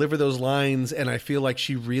ways to deliver those lines, and I feel like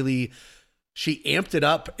she amped it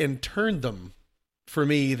up and turned them for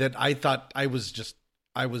me that I thought I was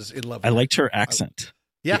in love with. I liked her accent.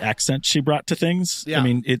 The accent she brought to things. Yeah. I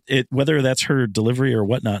mean, it whether that's her delivery or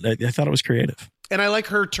whatnot, I thought it was creative. And I like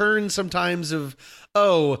her turn sometimes of,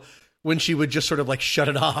 when she would just sort of like shut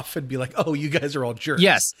it off and be like, "Oh, you guys are all jerks."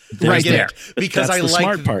 Yes, right there. Because that's the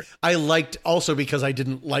smart part. I liked also because I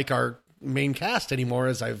didn't like our main cast anymore,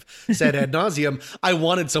 as I've said ad nauseum. I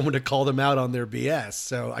wanted someone to call them out on their BS,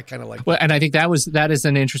 so I kind of like. Well, and I think that is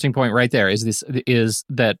an interesting point right there. Is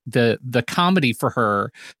that the comedy for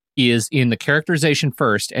her is in the characterization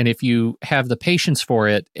first, and if you have the patience for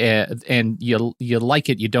it and you like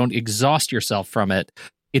it, you don't exhaust yourself from it.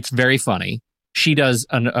 It's very funny. She does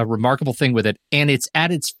a remarkable thing with it, and it's at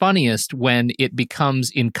its funniest when it becomes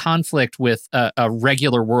in conflict with a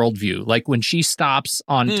regular worldview. Like when she stops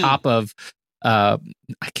on top of, I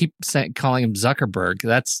keep calling him Zuckerberg.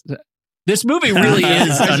 This movie really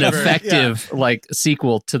is an Heisenberg, effective like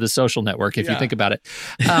sequel to The Social Network, if you think about it.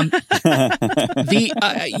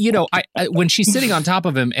 When she's sitting on top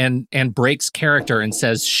of him and breaks character and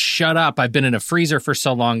says, "Shut up! I've been in a freezer for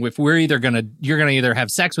so long. If you're gonna either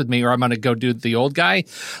have sex with me or I'm gonna go do the old guy."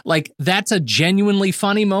 Like, that's a genuinely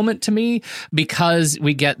funny moment to me because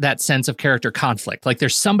we get that sense of character conflict. Like,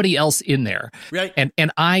 there's somebody else in there, right?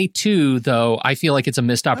 And I too, though, I feel like it's a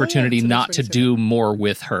missed opportunity not to do more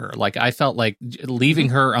with her. Like, I felt like leaving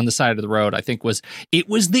her on the side of the road, I think was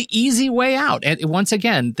the easy way out. And once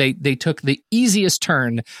again, they took the easiest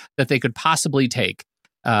turn that they could possibly take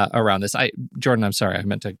around this. Jordan, I'm sorry, I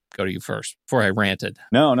meant to go to you first before I ranted.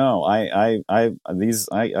 No, I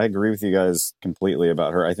agree with you guys completely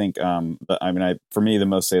about her. I think, for me, the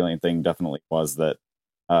most salient thing definitely was that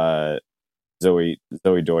Zoe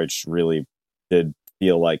Deutsch really did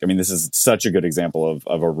feel like, I mean, this is such a good example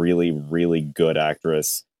of a really, really good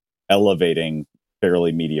actress elevating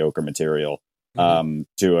fairly mediocre material to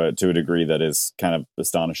a degree that is kind of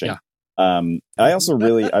astonishing. Yeah. I also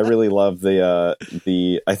really love I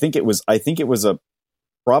think it was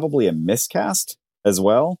probably a miscast as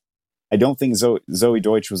well. I don't think Zoe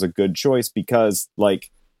Deutsch was a good choice because like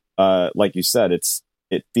you said,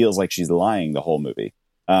 it feels like she's lying the whole movie.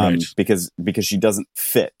 Right. Because she doesn't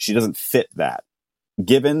fit. She doesn't fit that.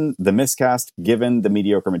 Given the miscast, given the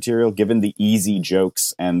mediocre material, given the easy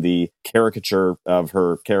jokes and the caricature of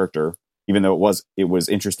her character, even though it was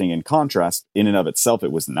interesting in contrast, in and of itself,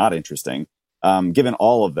 it was not interesting. Given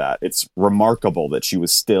all of that, it's remarkable that she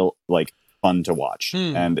was still like fun to watch,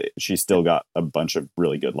 and she still got a bunch of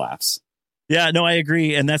really good laughs. Yeah, no, I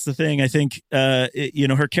agree, and that's the thing. I think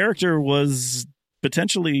her character was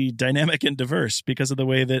potentially dynamic and diverse because of the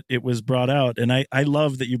way that it was brought out, and I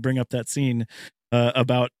love that you bring up that scene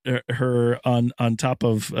about her on top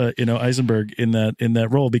of Eisenberg in that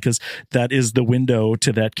role, because that is the window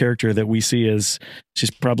to that character that we see as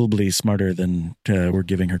she's probably smarter than we're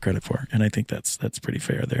giving her credit for, and I think that's pretty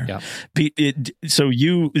fair there. Yeah. Pete, so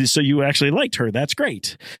you actually liked her. That's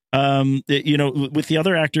great. With the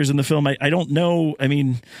other actors in the film, I don't know. I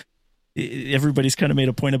mean, everybody's kind of made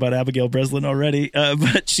a point about Abigail Breslin already,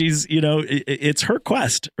 but she's, it's her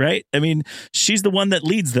quest, right? I mean, she's the one that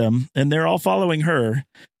leads them and they're all following her.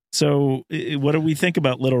 So what do we think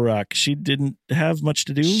about Little Rock? She didn't have much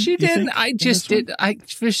to do. She didn't.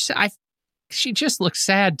 She just looked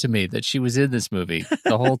sad to me that she was in this movie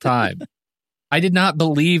the whole time. I did not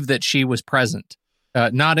believe that she was present.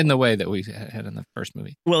 Not in the way that we had in the first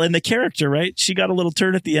movie. Well, in the character, right? She got a little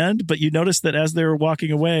turn at the end, but you notice that as they were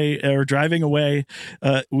walking away or driving away,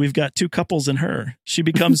 we've got two couples in her. She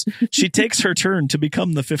takes her turn to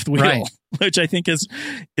become the fifth wheel, right, which I think is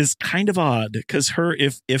kind of odd because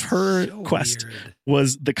if her quest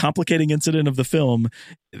was the complicating incident of the film,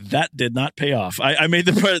 that did not pay off. I made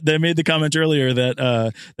the comment earlier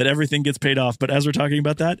that everything gets paid off, but as we're talking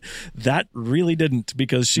about that really didn't,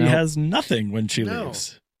 because she has nothing when she leaves.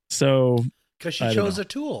 So because she chose a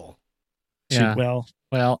tool. Yeah.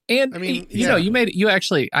 Well, and I mean, you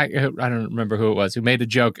actually, I don't remember who it was who made a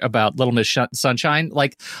joke about Little Miss Sunshine.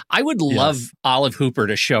 Like, I would love Olive Hooper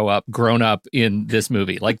to show up grown up in this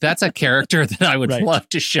movie. Like, that's a character that I would love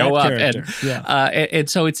to show up. And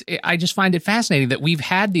so I just find it fascinating that we've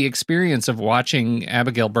had the experience of watching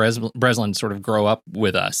Abigail Breslin sort of grow up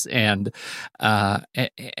with us. And I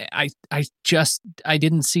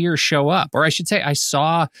didn't see her show up, or I should say I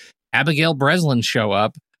saw Abigail Breslin show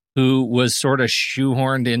up, who was sort of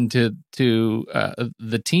shoehorned into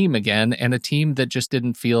the team again, and a team that just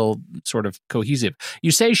didn't feel sort of cohesive.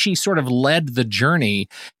 You say she sort of led the journey,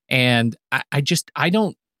 and I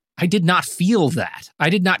did not feel that. I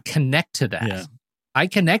did not connect to that. Yeah. I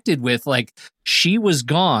connected with, like, she was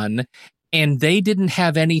gone and they didn't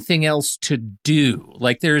have anything else to do.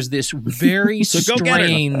 Like, there's this very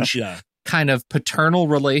strange kind of paternal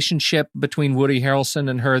relationship between Woody Harrelson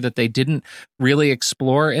and her that they didn't really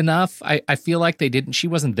explore enough. I feel like she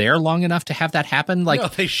wasn't there long enough to have that happen. Like, no,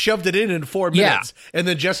 they shoved it in 4 minutes. And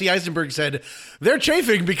then Jesse Eisenberg said, they're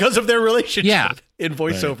chafing because of their relationship in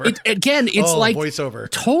voiceover. Right. It's like voiceover.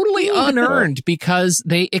 Totally unearned because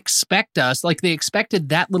they expect us, like they expected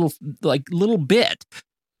that little bit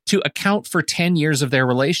to account for 10 years of their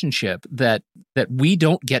relationship that we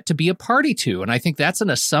don't get to be a party to. And I think that's an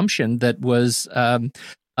assumption that was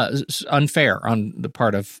unfair on the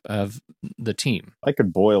part of the team. I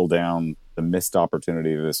could boil down the missed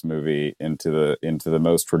opportunity of this movie into the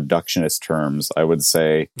most reductionist terms. I would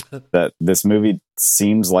say that this movie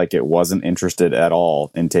seems like it wasn't interested at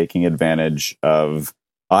all in taking advantage of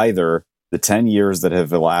either the 10 years that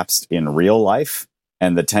have elapsed in real life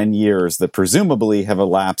and the 10 years that presumably have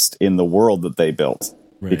elapsed in the world that they built.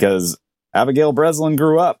 Right. Because Abigail Breslin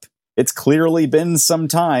grew up. It's clearly been some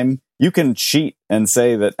time. You can cheat and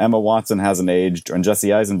say that Emma Watson hasn't aged, and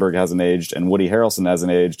Jesse Eisenberg hasn't aged, and Woody Harrelson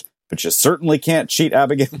hasn't aged, but you certainly can't cheat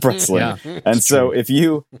Abigail Breslin. And so if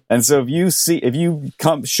you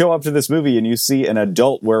show up to this movie and you see an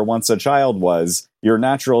adult where once a child was, your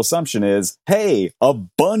natural assumption is, hey, a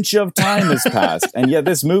bunch of time has passed. And yet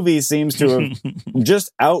this movie seems to have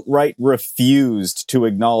just outright refused to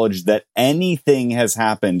acknowledge that anything has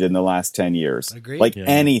happened in the last 10 years. Agreed. Like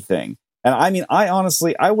anything. And I mean, I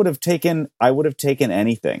honestly would have taken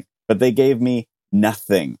anything, but they gave me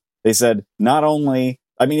nothing. They said, not only,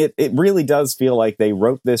 I mean, it really does feel like they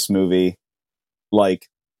wrote this movie like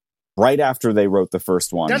right after they wrote the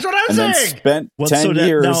first one. That's what I'm saying. saying. Then spent 10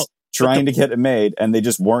 years trying to get it made, and they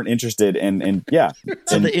just weren't interested in yeah.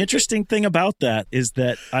 So the interesting thing about that is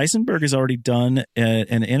that Eisenberg has already done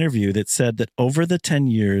an interview that said that over the 10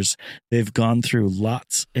 years, they've gone through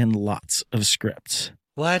lots and lots of scripts.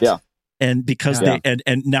 What? Yeah. And because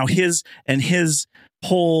and now his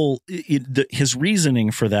whole his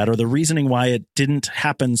reasoning for that, or the reasoning why it didn't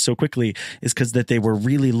happen so quickly, is because that they were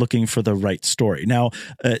really looking for the right story. Now,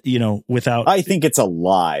 without, I think it's a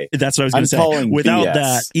lie. That's what I was going to say. Without BS.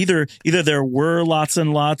 That, either there were lots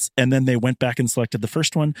and lots, and then they went back and selected the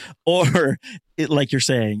first one, or like you're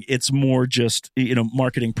saying, it's more just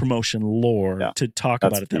marketing, promotion, lore to talk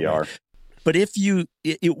about it that way. But if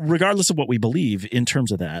regardless of what we believe in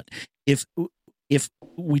terms of that, if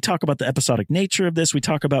we talk about the episodic nature of this, we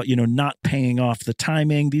talk about, not paying off the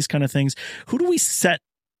timing, these kind of things, who do we set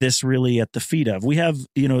this really at the feet of? We have,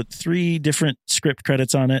 3 different script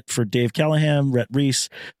credits on it for Dave Callahan, Rhett Reese,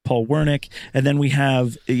 Paul Wernick. And then we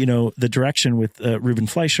have, the direction with Ruben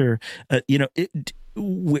Fleischer.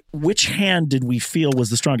 Which hand did we feel was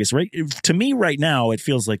the strongest? Right, to me right now it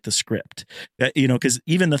feels like the script, because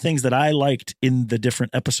even the things that I liked in the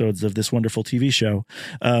different episodes of this wonderful TV show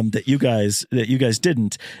that you guys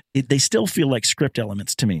didn't, they still feel like script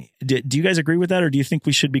elements to me. Do you guys agree with that, or do you think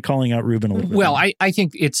we should be calling out Ruben a little bit? Well, I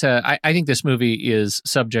think it's I think this movie is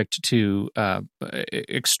subject to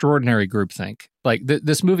extraordinary groupthink. Like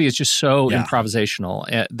this movie is just so improvisational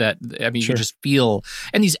that you just feel,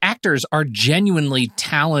 and these actors are genuinely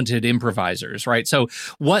talented improvisers, right? So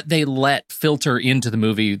what they let filter into the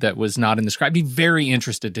movie that was not in the script, I'd be very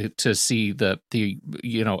interested to see the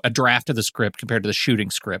a draft of the script compared to the shooting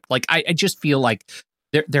script. Like I just feel like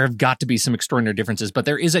there have got to be some extraordinary differences. But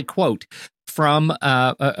there is a quote from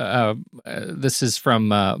this is from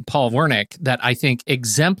Paul Wernick that I think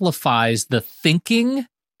exemplifies the thinking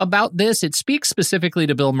about this. It speaks specifically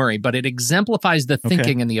to Bill Murray, but it exemplifies the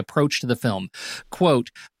thinking and the approach to the film. Quote,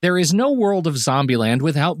 "There is no world of Zombieland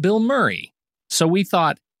without Bill Murray. So we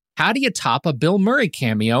thought, how do you top a Bill Murray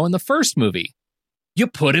cameo in the first movie? You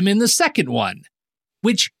put him in the second one."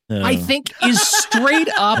 Which I think is straight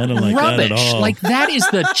up rubbish. Like that is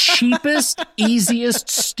the cheapest, easiest,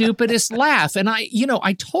 stupidest laugh. And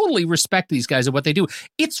I totally respect these guys and what they do.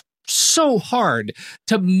 It's so hard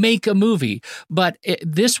to make a movie, but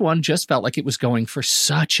this one just felt like it was going for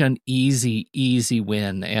such an easy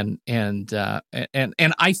win, and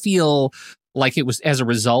I feel like it was, as a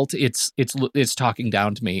result, it's talking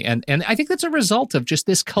down to me, and I think that's a result of just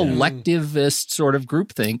this collectivist sort of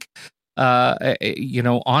groupthink,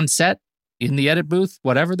 on set, in the edit booth,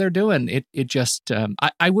 whatever they're doing. It just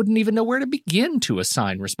I wouldn't even know where to begin to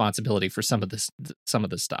assign responsibility for some of this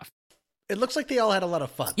stuff. It looks like they all had a lot of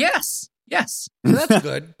fun. Yes. So that's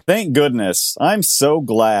good. Thank goodness. I'm so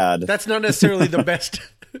glad. That's not necessarily the best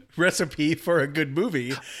recipe for a good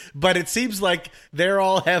movie, but it seems like they're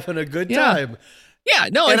all having a good time. Yeah,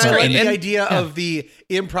 no, it's great. great. And the idea of the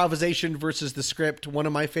improvisation versus the script, one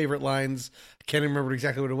of my favorite lines, I can't remember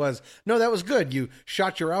exactly what it was. No, that was good. You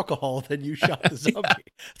shot your alcohol, then you shot the zombie.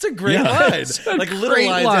 It's a great line. Like little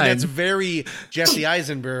lines, and it's very Jesse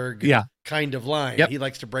Eisenberg kind of line. Yep. He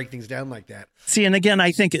likes to break things down like that. See, and again,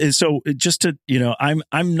 I think, so just to,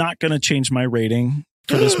 I'm not going to change my rating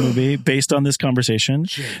for this movie based on this conversation,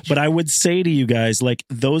 but I would say to you guys, like,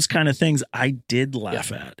 those kind of things I did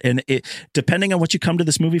laugh at. And depending on what you come to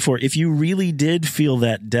this movie for, if you really did feel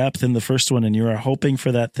that depth in the first one and you are hoping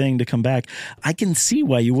for that thing to come back, I can see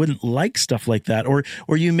why you wouldn't like stuff like that. Or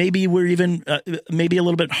you maybe were even maybe a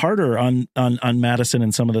little bit harder on Madison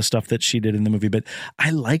and some of the stuff that she did in the movie, but I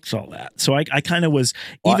liked all that. So I kind of was,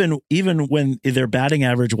 even when their batting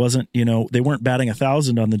average wasn't, they weren't batting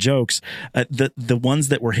 1,000 on the jokes, the ones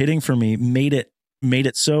that were hitting for me made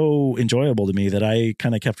it so enjoyable to me that I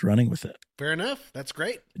kind of kept running with it. Fair enough. That's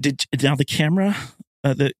great. Now the camera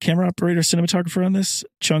operator, cinematographer on this,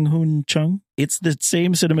 Chung Hoon Chung, It's the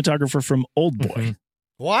same cinematographer from Old Boy. Mhm.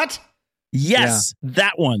 What? Yes,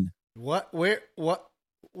 that one. What? Where? What?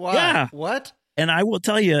 Why? Yeah. What? And I will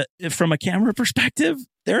tell you, from a camera perspective,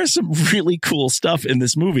 there is some really cool stuff in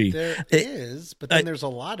this movie. There is, but then there's a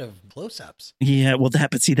lot of close-ups. Yeah, well,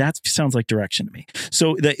 that sounds like direction to me.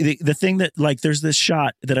 So the thing that, like, there's this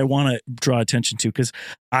shot that I want to draw attention to, because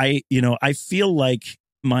I feel like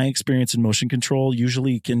my experience in motion control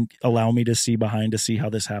usually can allow me to see behind to see how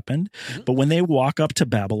this happened. Mhm. But when they walk up to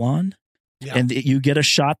Babylon, and you get a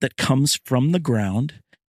shot that comes from the ground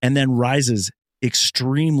and then rises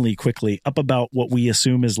extremely quickly up about what we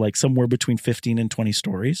assume is like somewhere between 15 and 20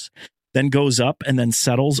 stories, then goes up and then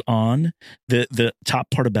settles on the top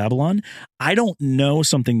part of Babylon. I don't know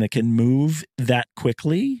something that can move that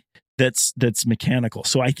quickly that's mechanical.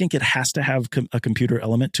 So I think it has to have a computer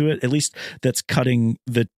element to it, at least that's cutting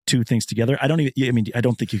the two things together. I don't think you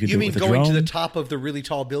could do it with a drone. You mean going to the top of the really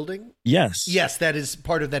tall building? Yes. Yes, that is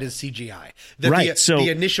part of that is CGI. Right. So the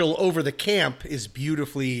initial over the camp is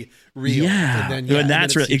beautifully real. Yeah. And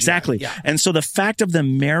that's then right. Exactly. Yeah. And so the fact of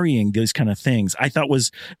them marrying those kind of things, I thought was,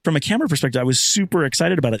 from a camera perspective, I was super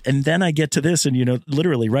excited about it. And then I get to this and,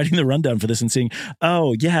 literally writing the rundown for this and seeing,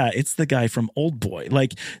 oh yeah, it's the guy from Old Boy.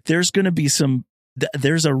 Like, there's going to be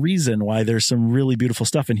there's a reason why there's some really beautiful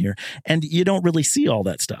stuff in here, and you don't really see all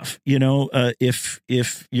that stuff, if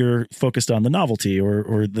you're focused on the novelty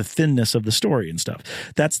or the thinness of the story and stuff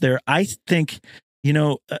that's there. I think,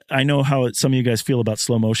 I know how some of you guys feel about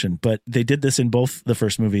slow motion, but they did this in both the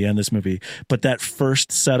first movie and this movie. But that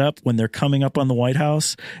first setup when they're coming up on the White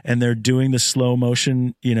House and they're doing the slow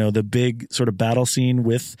motion, the big sort of battle scene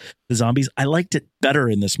with the zombies, I liked it better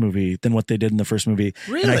in this movie than what they did in the first movie.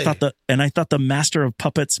 Really? And I thought the Master of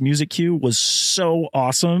Puppets music cue was so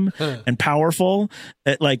awesome and powerful.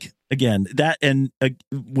 Again, that and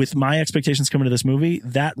with my expectations coming to this movie,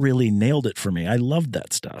 that really nailed it for me. I loved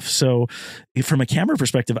that stuff. So, from a camera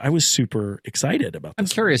perspective, I was super excited about this.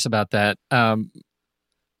 I'm curious about that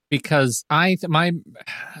because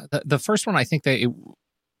the first one, I think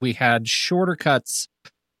we had shorter cuts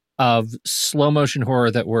of slow motion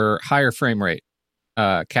horror that were higher frame rate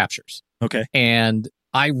captures. Okay, and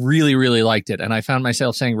I really, really liked it, and I found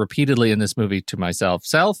myself saying repeatedly in this movie to myself,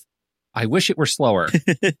 I wish it were slower.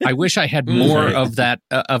 I wish I had more of that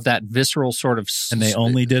visceral sort of. And they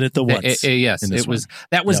only did it the once. Yes, it was.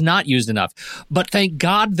 That was not used enough. But thank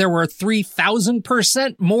God there were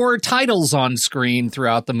 3,000% more titles on screen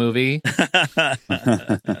throughout the movie.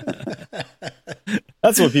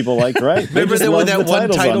 That's what people liked, right? Remember that one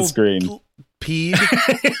title on screen. Peed?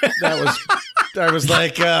 I was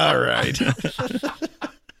like, all right.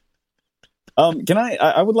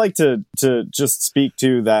 I would like to just speak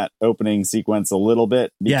to that opening sequence a little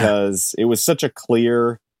bit, because it was such a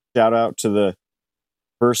clear shout out to the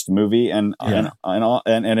first movie, and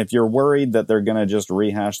if you're worried that they're going to just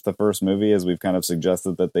rehash the first movie, as we've kind of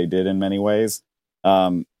suggested that they did in many ways,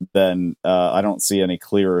 then I don't see any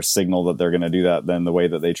clearer signal that they're going to do that than the way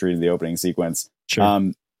that they treated the opening sequence.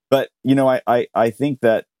 Sure. But I think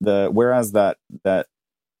that the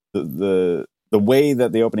way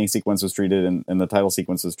that the opening sequence was treated and the title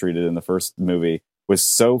sequence was treated in the first movie was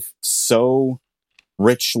so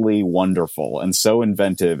richly wonderful and so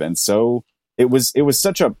inventive, and so it was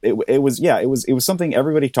something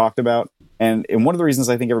everybody talked about, and one of the reasons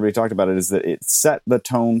I think everybody talked about it is that it set the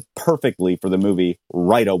tone perfectly for the movie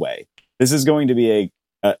right away. This is going to be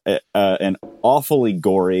an awfully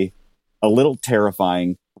gory, a little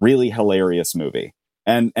terrifying, really hilarious movie,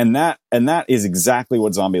 and that is exactly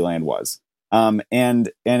what Zombieland was. And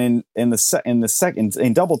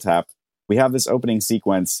in Double Tap, we have this opening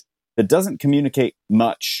sequence that doesn't communicate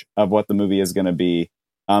much of what the movie is going to be,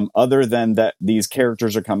 other than that these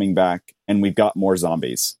characters are coming back and we've got more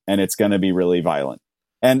zombies and it's going to be really violent.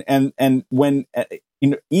 And when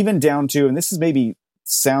even down to, and this is maybe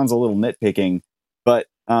sounds a little nitpicking, but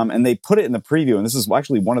and they put it in the preview, and this is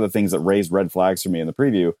actually one of the things that raised red flags for me in the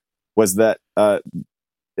preview, was that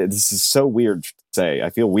this is so weird to say. I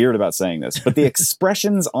feel weird about saying this, but the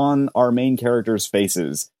expressions on our main characters'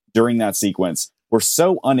 faces during that sequence were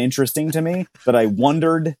so uninteresting to me that I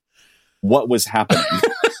wondered what was happening.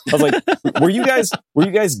 I was like, were you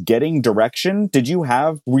guys getting direction?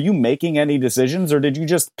 Were you making any decisions, or did you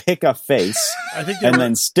just pick a face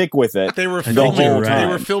then stick with it? They were the whole time.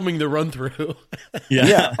 They were filming the run through.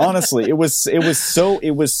 Yeah, honestly, it was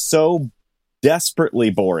so desperately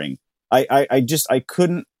boring. I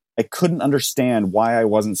couldn't understand why I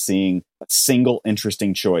wasn't seeing a single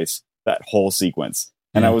interesting choice that whole sequence.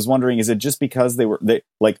 And I was wondering, is it just because they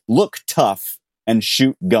look tough and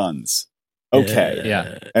shoot guns? Okay.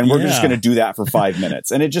 Yeah. And we're just going to do that for 5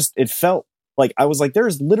 minutes. And it felt like, I was like,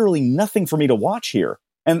 there's literally nothing for me to watch here.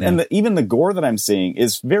 And even the gore that I'm seeing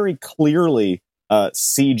is very clearly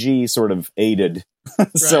CG sort of aided.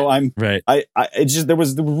 So there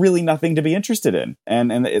was really nothing to be interested in.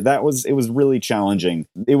 And it was really challenging.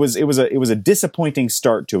 It was a disappointing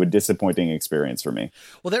start to a disappointing experience for me.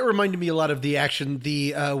 Well, that reminded me a lot of the action,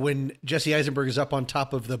 when Jesse Eisenberg is up on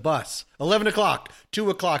top of the bus, 11 o'clock,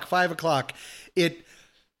 2 o'clock, 5 o'clock. It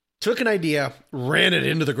took an idea, ran it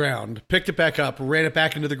into the ground, picked it back up, ran it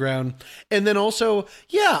back into the ground. And then also,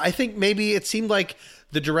 I think maybe it seemed like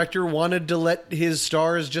the director wanted to let his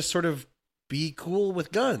stars just sort of be cool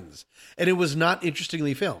with guns. And it was not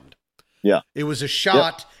interestingly filmed. Yeah. It was a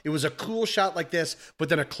shot. It was a cool shot like this, but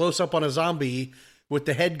then a close up on a zombie with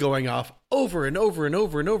the head going off over and over and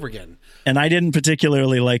over and over again. And I didn't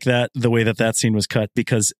particularly like the way that scene was cut,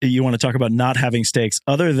 because you want to talk about not having stakes.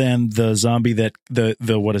 Other than the zombie that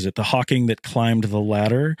the Hawking that climbed the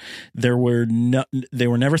ladder, they were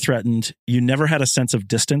never threatened. You never had a sense of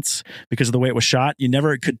distance because of the way it was shot. You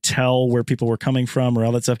never could tell where people were coming from or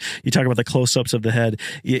all that stuff. You talk about the close-ups of the head.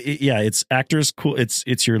 It's actors cool.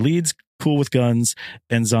 It's your leads cool with guns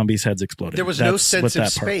and zombies' heads exploding. There was no sense of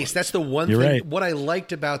space. That's the one thing. Right. What I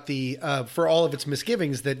liked about the for all of its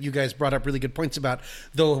misgivings that you guys brought up really good points about,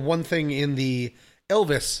 the one thing in the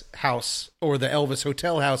Elvis house or the Elvis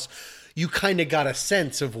hotel house, you kind of got a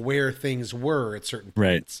sense of where things were at certain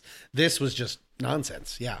points. This was just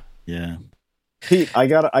nonsense. Yeah. Pete, I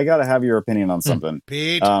gotta have your opinion on something.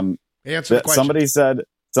 Pete, answer the question.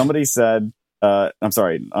 Somebody said. I'm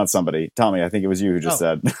sorry, not somebody. Tommy, I think it was you who just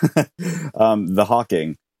said the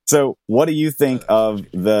Hawking. So, what do you think of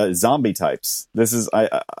the zombie types? This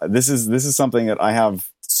is something that I have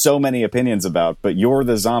so many opinions about, but you're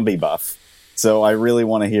the zombie buff. So I really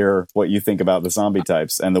want to hear what you think about the zombie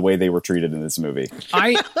types and the way they were treated in this movie.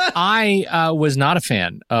 I was not a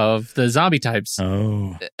fan of the zombie types.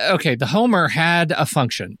 Oh. Okay, the Homer had a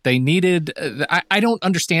function. They needed... I don't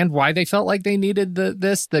understand why they felt like they needed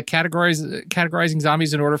the categorizing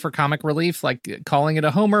zombies in order for comic relief, like calling it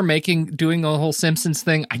a Homer, doing the whole Simpsons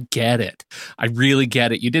thing. I get it. I really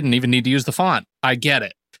get it. You didn't even need to use the font. I get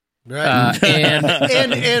it. Right.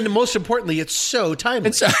 And most importantly, it's so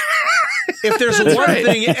timely. If there's one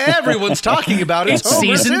thing everyone's talking about, it's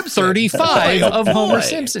Homer season Simpson. 35 of Homer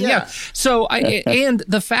Simpson. Yeah. So and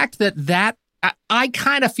the fact that I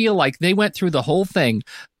kind of feel like they went through the whole thing,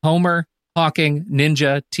 Homer, Hawking,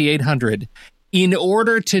 Ninja, T-800, in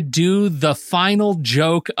order to do the final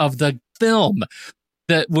joke of the film,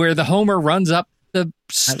 where the Homer runs up the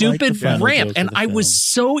stupid ramp, and I was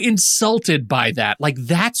so insulted by that. Like,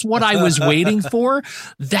 that's what I was waiting for.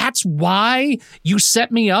 That's why you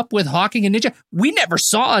set me up with Hawking and Ninja. We never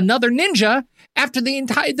saw another ninja after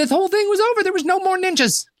the whole thing was over. There was no more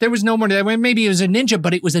ninjas. There was no more. Maybe it was a ninja,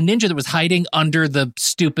 but it was a ninja that was hiding under the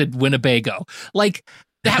stupid Winnebago. Like,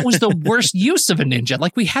 that was the worst use of a ninja.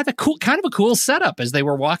 Like, we had a cool setup as they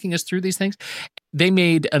were walking us through these things. They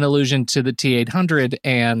made an allusion to the T-800,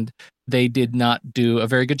 and they did not do a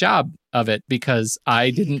very good job of it, because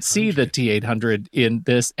I didn't see the T-800 in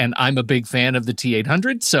this, and I'm a big fan of the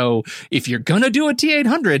T-800. So if you're going to do a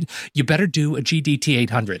T-800, you better do a GD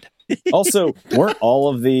T-800. Also, weren't all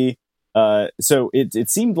of the... so it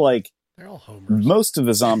seemed like they're all Homers. Most of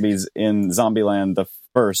the zombies in Zombieland, the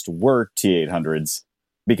first, were T-800s.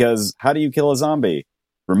 Because how do you kill a zombie?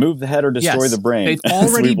 Remove the head or destroy the brain. They've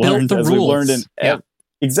already built the rules.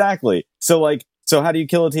 Exactly. So how do you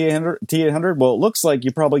kill a T-800? Well, it looks like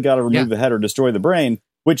you probably got to remove the head or destroy the brain,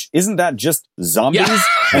 which isn't that just zombies? Yeah.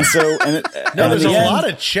 And so, there's a lot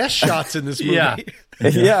of chest shots in this movie.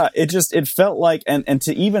 It felt like, and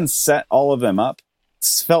to even set all of them up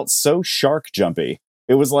felt so shark jumpy.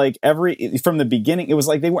 It was like from the beginning, it was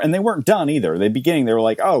like they weren't done either. The beginning, they were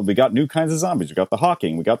like, oh, we got new kinds of zombies. We got the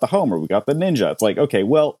Hawking, we got the Homer, we got the Ninja. It's like, okay,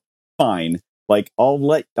 well, fine. Like,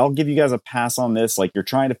 I'll give you guys a pass on this. Like, you're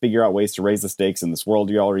trying to figure out ways to raise the stakes in this world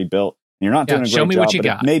you already built. And you're not doing a great job, what you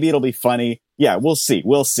got. Maybe it'll be funny. Yeah, we'll see.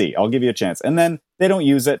 I'll give you a chance. And then they don't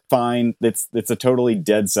use it. Fine. It's a totally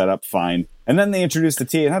dead setup. Fine. And then they introduce the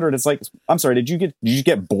T-800. It's like, I'm sorry, did you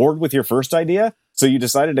get bored with your first idea? So you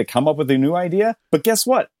decided to come up with a new idea? But guess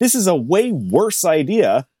what? This is a way worse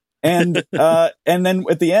idea. And then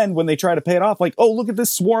at the end, when they try to pay it off, like, oh, look at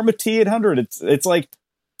this swarm of T-800. It's like,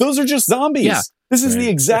 those are just zombies. Yeah. This is the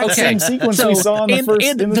exact same sequence we saw in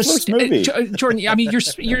the first movie. Jordan, I mean,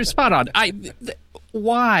 you're spot on.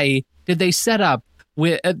 Why did they set up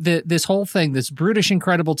with this whole thing, this brutish,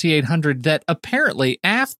 incredible T-800 that apparently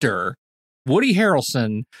after Woody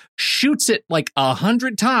Harrelson shoots it like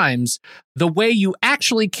 100 times, the way you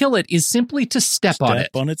actually kill it is simply to step on it.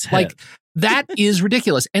 On its head. Like, That is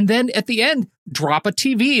ridiculous. And then at the end, drop a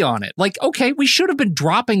TV on it. Like, okay, we should have been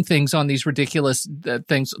dropping things on these ridiculous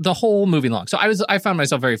things the whole movie long. So I found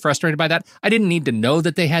myself very frustrated by that. I didn't need to know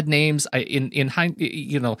that they had names. In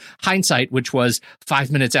hindsight, which was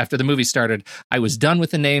 5 minutes after the movie started, I was done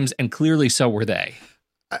with the names, and clearly so were they.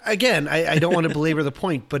 Again, I don't want to belabor the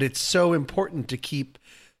point, but it's so important to keep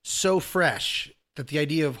so fresh that the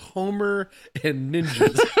idea of Homer and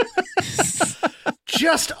ninjas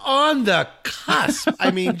just on the cusp.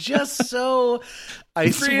 I mean, just so I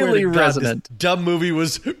really swear to God, resonant. this dumb movie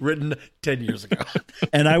was written 10 years ago.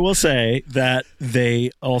 And I will say that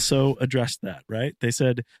they also addressed that, right? They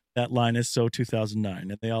said that line is so 2009,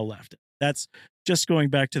 and they all laughed. That's just going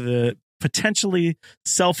back to the potentially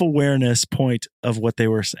self-awareness point of what they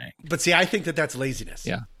were saying. But see, I think that that's laziness.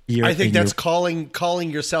 Yeah. I think that's calling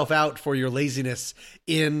yourself out for your laziness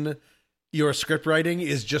in your script writing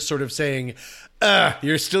is just sort of saying,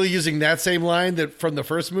 you're still using that same line that from the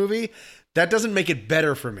first movie. That doesn't make it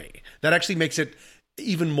better for me. That actually makes it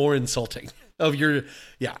even more insulting of your,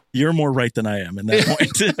 yeah. You're more right than I am in that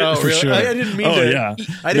point. Oh, for really? sure. I didn't mean to. Yeah.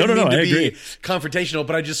 I didn't mean to I be agree. confrontational,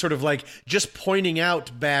 but I just sort of like just pointing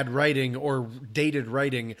out bad writing or dated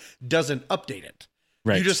writing doesn't update it.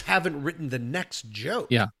 Right. You just haven't written the next joke.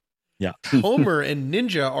 Yeah. Yeah. Homer and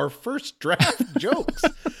Ninja are first draft jokes.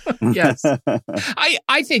 Yes.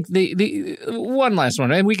 I think the one last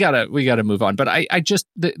one, and we gotta move on. But I just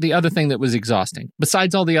the other thing that was exhausting,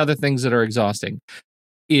 besides all the other things that are exhausting,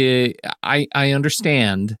 I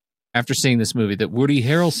understand after seeing this movie that Woody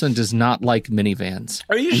Harrelson does not like minivans.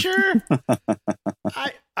 Are you sure?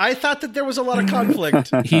 I thought that there was a lot of conflict.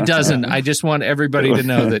 He doesn't. I just want everybody to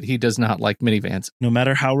know that he does not like minivans. No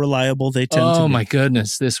matter how reliable they tend to be. Oh my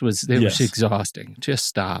goodness, this was exhausting. Just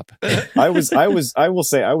stop. I will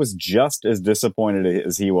say I was just as disappointed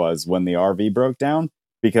as he was when the RV broke down,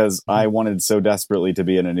 because I wanted so desperately to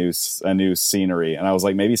be in a new scenery, and I was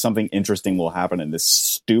like, maybe something interesting will happen in this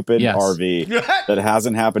stupid RV that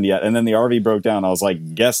hasn't happened yet. And then the RV broke down. I was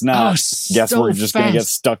like, guess not. Guess we're just going to get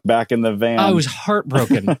stuck back in the van. I was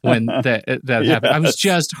heartbroken when that happened. I was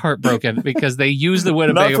just heartbroken because they used the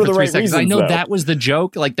Winnebago for 3 seconds. I know that was the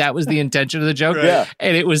joke, like that was the intention of the joke,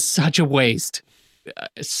 and it was such a waste.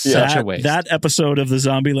 Such a waste. That episode of the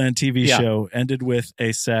Zombieland TV show ended with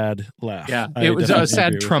a sad laugh. Yeah, it was a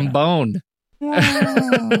sad trombone.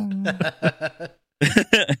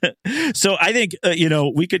 So I think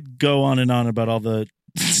we could go on and on about all the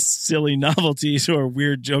silly novelties or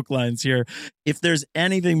weird joke lines here. If there's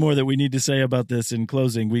anything more that we need to say about this in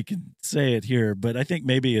closing, we can say it here. But I think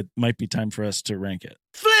maybe it might be time for us to rank it.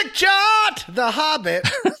 Flick chart, The Hobbit.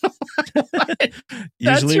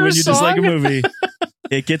 Usually when you dislike a movie,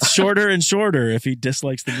 it gets shorter and shorter if he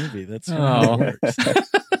dislikes the movie. That's how it works.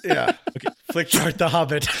 Yeah. Okay. Flick chart, The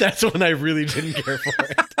Hobbit. That's when I really didn't care for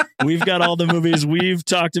it. We've got all the movies we've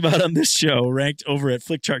talked about on this show ranked over at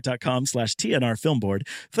flickchart.com/TNR Film Board.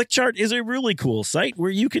 Flickchart is a really cool site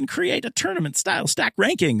where you can create a tournament-style stack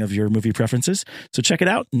ranking of your movie preferences. So check it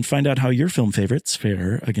out and find out how your film favorites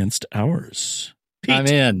fare against ours. Pete. I'm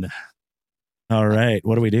in. All right.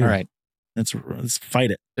 What do we do? All right. Let's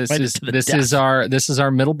fight it. This is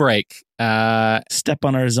our middle break. Step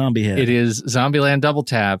on our zombie head. It is Zombieland Double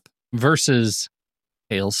Tap versus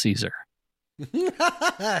Hail Caesar.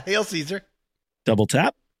 Hail Caesar. Double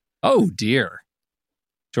tap? Oh dear.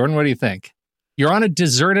 Jordan, what do you think? You're on a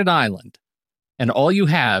deserted island and all you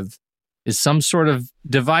have is some sort of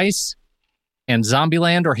device and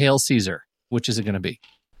Zombieland or Hail Caesar. Which is it going to be?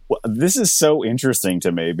 Well, this is so interesting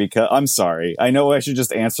to me because I'm sorry. I know I should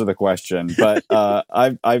just answer the question, but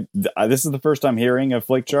this is the first time hearing of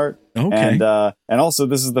Flickchart. Okay. And also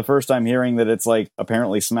this is the first time hearing that it's like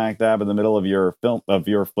apparently smack dab in the middle of your film of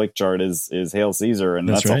your Flickchart is Hail Caesar, and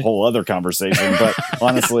that's right. A whole other conversation. But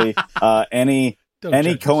honestly, any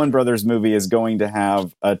Coen Brothers movie is going to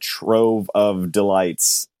have a trove of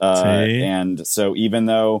delights. And so even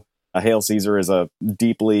though Hail Caesar is a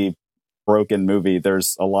deeply broken movie,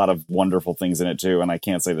 there's a lot of wonderful things in it too, and I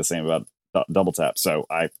can't say the same about Double Tap. So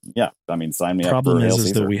sign me up for Hail Caesar. Problem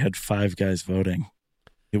is that we had 5 guys voting.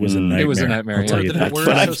 It was a nightmare. It was a nightmare. I'll tell you that. But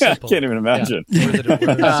I can't even imagine.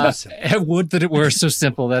 Would that it were so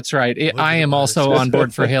simple. That's right. I am also on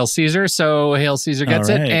board for Hail Caesar, so Hail Caesar gets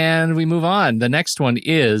it, and we move on. The next one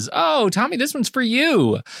is, Tommy, this one's for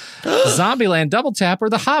you. Zombieland Double Tap or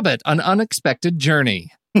The Hobbit, An Unexpected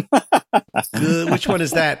Journey. Which one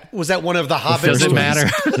is that? Was that one of the Hobbits? Doesn't matter.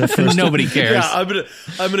 Nobody cares. Yeah,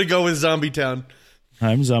 I'm gonna go with Zombie Town.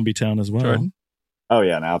 I'm Zombie Town as well. Jordan? Oh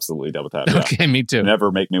yeah, and absolutely double tap. Yeah. Okay, me too.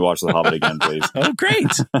 Never make me watch The Hobbit again, please. Oh, great.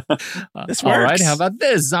 This works. All right, how about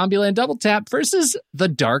this? Zombieland Double Tap versus The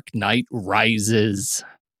Dark Knight Rises.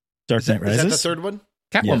 Dark Knight Rises? Is that the third one?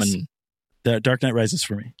 Catwoman. Yes. The Dark Knight Rises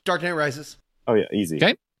for me. Dark Knight Rises. Oh yeah, easy.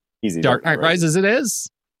 Okay. Easy. Dark Knight Rises it is.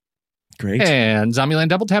 Great. And Zombieland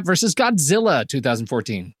Double Tap versus Godzilla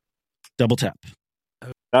 2014. Double tap.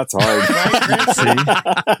 That's hard.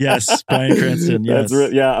 See? Yes, Bryan Cranston. Yes.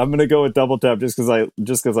 Yeah, I'm gonna go with double tap just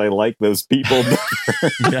because I like those people.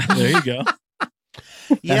 Yeah, there you go.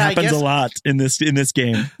 That happens a lot in this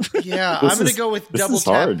game. Yeah, I'm going to go with double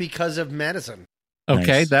tap hard. because of Madison.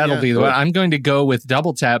 Okay, Nice. that'll Yeah. be the one. I'm going to go with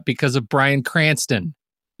Double Tap because of Bryan Cranston.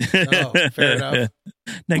 Oh, fair enough.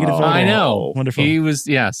 Negative. Oh. I know. Wonderful. He was,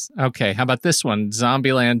 yes. Okay, how about this one?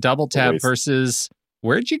 Zombieland Double Tap Always. versus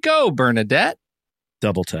Where'd You Go, Bernadette?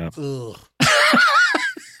 Double tap. Ugh.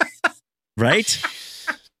 Right?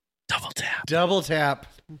 Double tap. Double tap.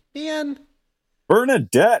 Man,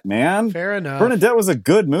 Bernadette, man. fair enough. Bernadette was a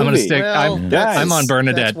good movie. I'm going to stick. Well, I'm, that's- I'm on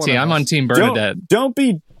Bernadette. that's one See, of I'm on us. Team Bernadette. Don't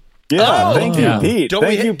be. Yeah, Oh, thank yeah. you, Pete. Don't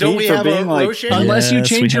Thank we, you, don't Pete, we for have being a like. Roshan? Unless you Yes,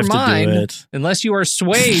 we change your have to do mind, it. unless you are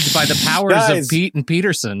swayed by the powers Guys. of Pete and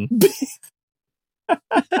Peterson. Pete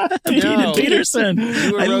No. and Peterson.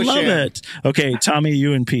 You were I love Roshan. it. Okay, Tommy,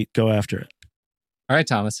 you and Pete, go after it. All right,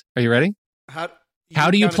 Thomas, are you ready? How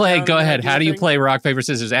do you count it play? down Go and ahead. then How do you anything? play rock, paper,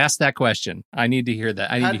 scissors? Ask that question. I need to hear that.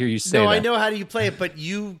 I need to hear you say No, that. I know how do you play it, but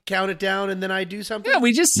you count it down and then I do something? Yeah,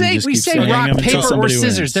 we just say just we keep say saying rock, them until paper, or somebody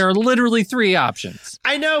scissors. wins. There are literally 3 options.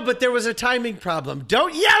 I know, but there was a timing problem.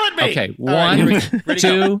 Don't yell at me! Okay, All right, here we 1, go. Ready,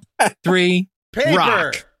 go. 2, 3. Paper.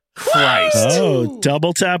 Rock. Christ. Oh,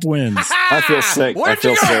 double tap wins. I feel sick. I Where'd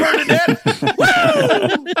feel you go, sick.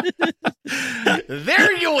 Bernadette? Woo!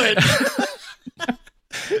 There you went.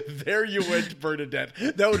 There you went, Bernadette.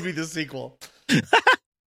 That would be the sequel.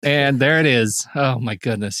 And there it is. Oh my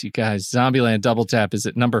goodness, you guys. Zombieland Double Tap is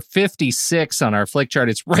at number 56 on our flick chart.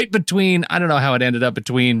 It's right between, I don't know how it ended up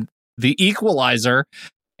between The Equalizer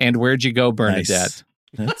and Where'd You Go, Bernadette? Nice.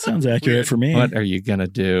 That sounds accurate for me. What are you going to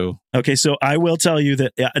do? Okay, so I will tell you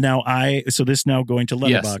that this now going to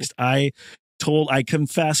Letterboxd. Yes. I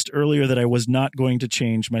confessed earlier that I was not going to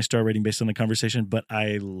change my star rating based on the conversation, but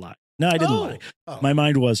I lied. No, I didn't lie. Oh. My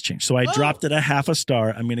mind was changed. So I dropped it a half a star.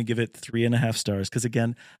 I'm going to give it 3.5 stars because,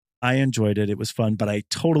 again, I enjoyed it. It was fun, but I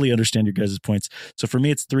totally understand your guys' points. So for me,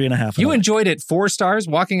 it's 3.5. You enjoyed it 4 stars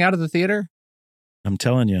walking out of the theater? I'm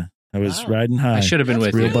telling you, I was Wow. riding high. I should have been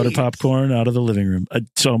That's with Real you. butter popcorn out of the living room.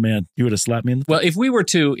 So, man, you would have slapped me in the Well, if we were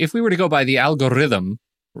to go by the algorithm,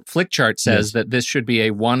 Flickchart says that this should be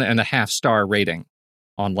a 1.5 star rating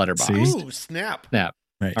on Letterboxd. See? Ooh, snap. Snap.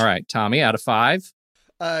 Right. All right, Tommy, out of 5.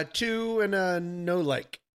 2 and a no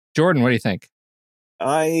like. Jordan, what do you think?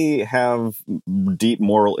 I have deep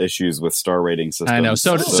moral issues with star rating systems. I know.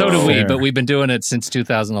 So do we, Fair. but we've been doing it since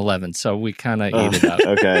 2011, so we kind of eat it up.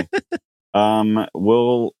 Okay.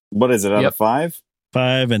 What is it out Yep. of 5?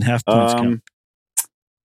 5.5 points. count.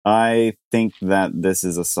 I think that this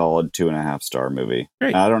is a solid 2.5 star movie.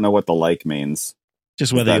 Great. I don't know what the like means.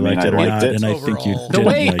 Just whether Does you that mean liked I it or liked not, it? and I think you Overall. The did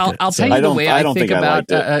way like it. I'll So- tell you I the don't- way I I don't think think I about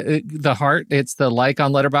liked the heart. It's the like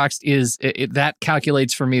on Letterboxd is that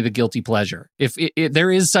calculates for me the guilty pleasure. If there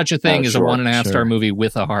is such a thing as a sure, 1.5 star sure. movie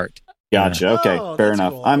with a heart. Gotcha. Okay, Oh, fair that's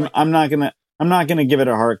enough. cool. I like I'm not gonna give it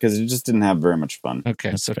a heart because it just didn't have very much fun.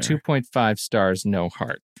 Okay, That's so fair. 2.5 stars, no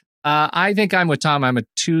heart. I think I'm with Tom. I'm a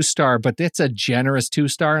 2 star, but it's a generous 2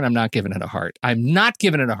 star, and I'm not giving it a heart. I'm not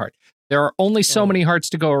giving it a heart. There are only so Oh. many hearts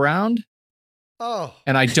to go around, Oh.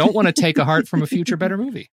 and I don't want to take a heart from a future better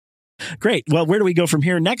movie. Great. Well, where do we go from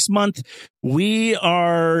here? Next month, we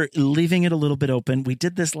are leaving it a little bit open. We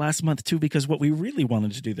did this last month, too, because what we really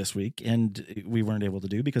wanted to do this week, and we weren't able to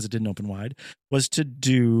do because it didn't open wide, was to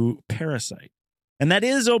do Parasite. And that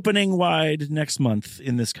is opening wide next month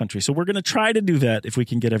in this country. So we're going to try to do that if we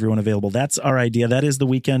can get everyone available. That's our idea. That is the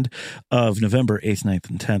weekend of November 8th, 9th,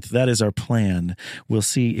 and 10th. That is our plan. We'll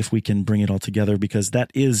see if we can bring it all together because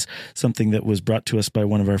that is something that was brought to us by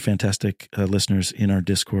one of our fantastic listeners in our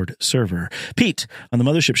Discord server. Pete, on the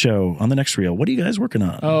Mothership Show, on the next reel, what are you guys working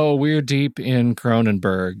on? Oh, we're deep in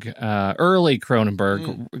Cronenberg, early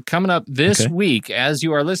Cronenberg. Coming up this week, as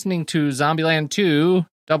you are listening to Zombieland 2,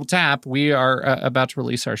 Double Tap, we are about to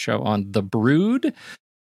release our show on The Brood,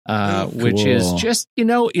 which is Cool. just,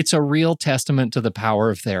 it's a real testament to the power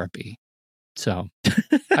of therapy. So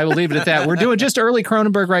I will leave it at that. We're doing just early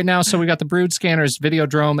Cronenberg right now. So we got The Brood, Scanners,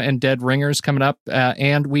 Videodrome, and Dead Ringers coming up.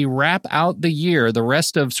 And we wrap out the year, the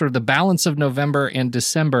rest of sort of the balance of November and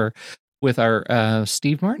December with our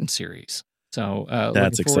Steve Martin series. So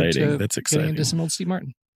That's looking forward exciting. to That's getting exciting. into some old Steve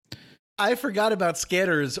Martin. I forgot about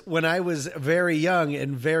Scanners. When I was very young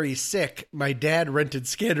and very sick, my dad rented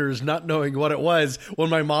Scanners not knowing what it was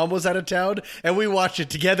when my mom was out of town, and we watched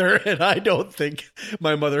it together, and I don't think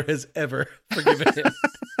my mother has ever forgiven him.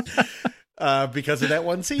 Because of that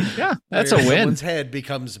one scene. Yeah, that's a win. Someone's head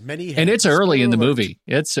becomes many heads. And it's early in the movie.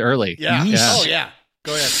 It's early. Yeah. Yeah. Oh, yeah.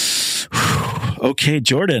 Go ahead. Okay,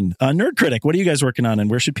 Jordan, Nerd Critic, what are you guys working on,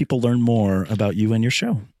 and where should people learn more about you and your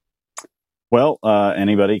show? Well,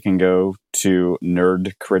 anybody can go to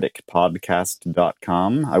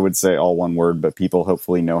nerdcriticpodcast.com. I would say all one word, but people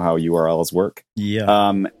hopefully know how URLs work.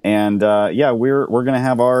 Yeah. We're going to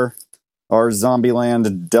have our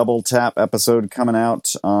Zombieland Double Tap episode coming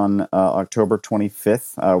out on October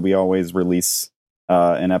 25th. We always release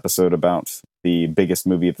an episode about the biggest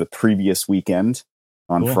movie of the previous weekend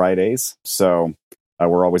on Fridays. So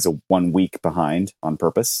we're always 1 week behind on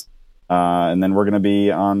purpose. And then we're going to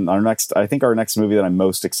be on our next movie that I'm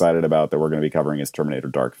most excited about that we're going to be covering is Terminator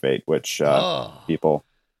Dark Fate, which people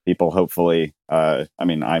hopefully, I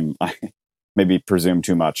maybe presume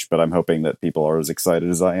too much, but I'm hoping that people are as excited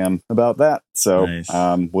as I am about that. So nice.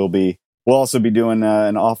 We'll also be doing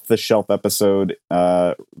an off-the-shelf episode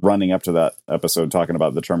running up to that episode talking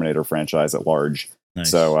about the Terminator franchise at large. Nice.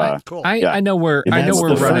 So cool. I know we're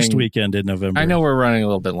running first weekend in November. I know we're running a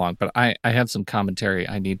little bit long, but I have some commentary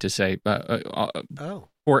I need to say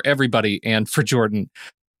for everybody and for Jordan.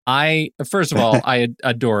 First of all, I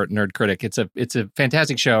adore Nerd Critic. It's a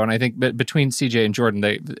fantastic show, and I think between CJ and Jordan,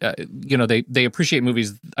 they appreciate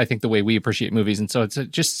movies. I think the way we appreciate movies, and so it's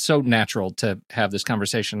just so natural to have this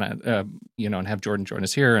conversation. And have Jordan join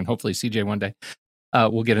us here, and hopefully CJ one day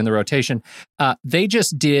will get in the rotation. They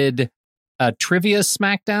just did a trivia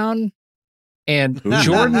SmackDown, and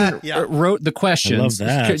Jordan wrote the questions. I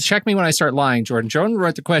love that. Check me when I start lying, Jordan. Jordan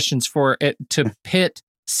wrote the questions for it to pit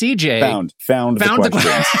CJ. Found the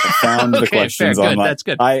questions. Found the questions fair, online. That's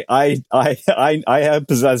good. I have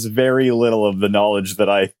possessed very little of the knowledge that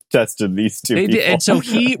I tested these two people. And so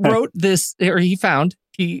he wrote this, or he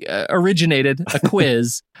originated a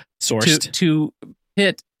quiz to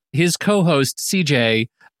pit his co-host CJ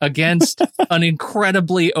against an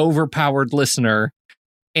incredibly overpowered listener.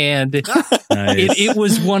 And it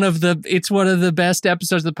was one of the best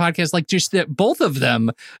episodes of the podcast. Like, just that both of them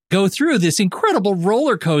go through this incredible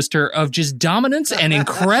roller coaster of just dominance and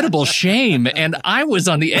incredible shame. And I was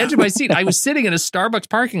on the edge of my seat. I was sitting in a Starbucks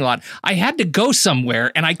parking lot. I had to go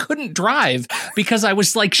somewhere, and I couldn't drive because I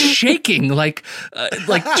was like shaking, ready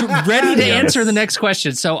to answer the next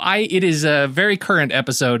question. So it is a very current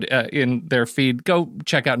episode in their feed. Go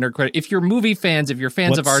check out Nerd Critic. If you're movie fans, if you're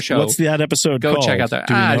fans of our show, what's that episode go called? check out that.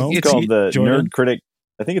 It's called the Jordan? Nerd Critic.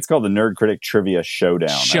 I think it's called the Nerd Critic Trivia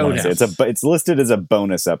Showdown. It's listed as a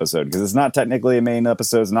bonus episode because it's not technically a main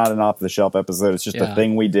episode. It's not an off-the-shelf episode. It's just a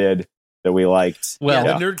thing we did that we liked. Well,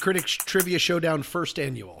 the Nerd Critic Trivia Showdown first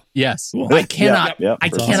annual. Yes, I cannot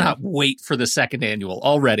wait for the second annual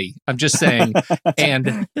already. I'm just saying,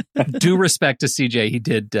 and due respect to CJ, he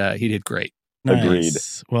did great. Nice. Agreed.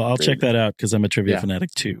 Well, I'll check that out because I'm a trivia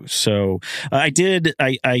fanatic too. So I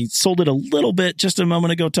sold it a little bit just a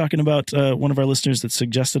moment ago talking about one of our listeners that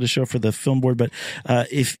suggested a show for the Film Board. But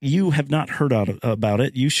if you have not heard about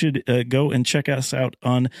it, you should go and check us out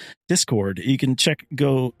on Discord. You can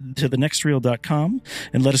go to thenextreel.com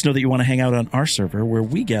and let us know that you want to hang out on our server where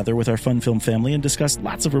we gather with our fun film family and discuss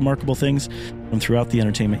lots of remarkable things from throughout the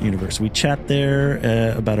entertainment universe. We chat there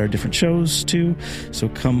about our different shows too. So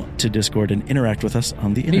come to Discord and interact with us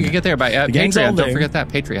on the internet. You can get there by Patreon. Don't forget that.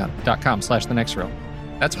 Patreon.com/thenextreel.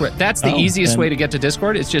 That's the easiest way to get to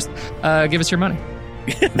Discord. It's just give us your money.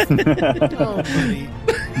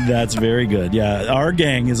 That's very good. Yeah, our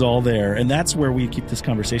gang is all there, and that's where we keep this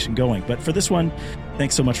conversation going. But for this one,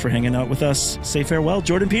 thanks so much for hanging out with us. Say farewell,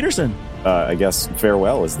 Jordan Peterson. I guess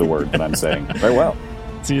farewell is the word that I'm saying. Farewell.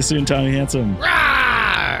 See you soon, Tommy Handsome.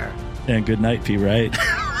 Rawr! And good night, P. Wright.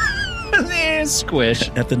 Squish.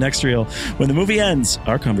 At the next reel, when the movie ends,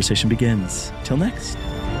 our conversation begins. Till next.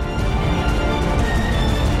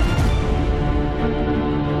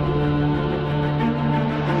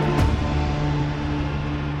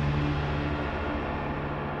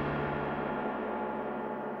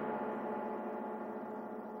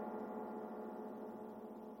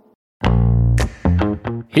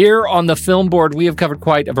 Here on the Film Board, we have covered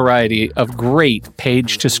quite a variety of great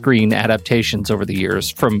page-to-screen adaptations over the years,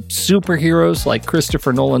 from superheroes like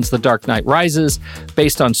Christopher Nolan's The Dark Knight Rises,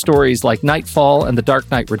 based on stories like Nightfall and The Dark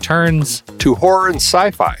Knight Returns, to horror and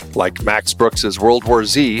sci-fi like Max Brooks' World War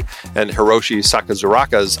Z and Hiroshi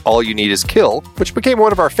Sakazuraka's All You Need Is Kill, which became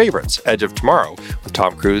one of our favorites, Edge of Tomorrow, with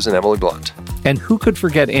Tom Cruise and Emily Blunt. And who could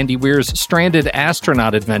forget Andy Weir's stranded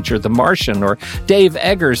astronaut adventure, The Martian, or Dave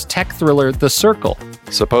Eggers' tech thriller, The Circle?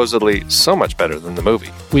 Supposedly so much better than the movie.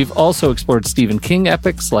 We've also explored Stephen King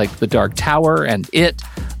epics like The Dark Tower and It,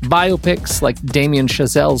 biopics like Damien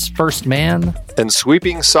Chazelle's First Man, and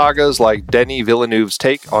sweeping sagas like Denis Villeneuve's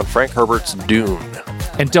take on Frank Herbert's Dune.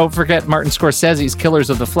 And don't forget Martin Scorsese's Killers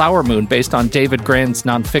of the Flower Moon, based on David Grann's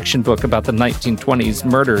nonfiction book about the 1920s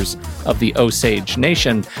murders of the Osage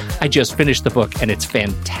Nation. I just finished the book, and it's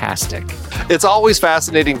fantastic. It's always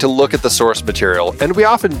fascinating to look at the source material, and we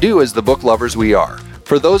often do as the book lovers we are.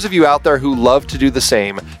 For those of you out there who love to do the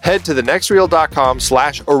same, head to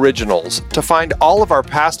thenextreel.com/originals to find all of our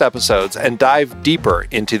past episodes and dive deeper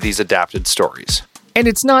into these adapted stories. And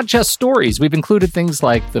it's not just stories. We've included things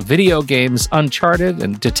like the video games Uncharted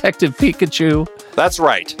and Detective Pikachu. That's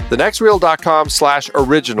right.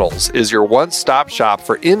 thenextreel.com/originals is your one-stop shop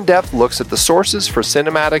for in-depth looks at the sources for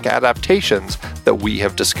cinematic adaptations that we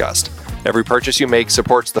have discussed. Every purchase you make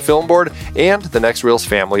supports the Film Board and the Next Reel's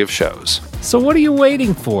family of shows. So what are you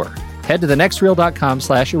waiting for? Head to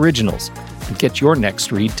thenextreel.com/originals and get your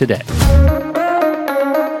next read today.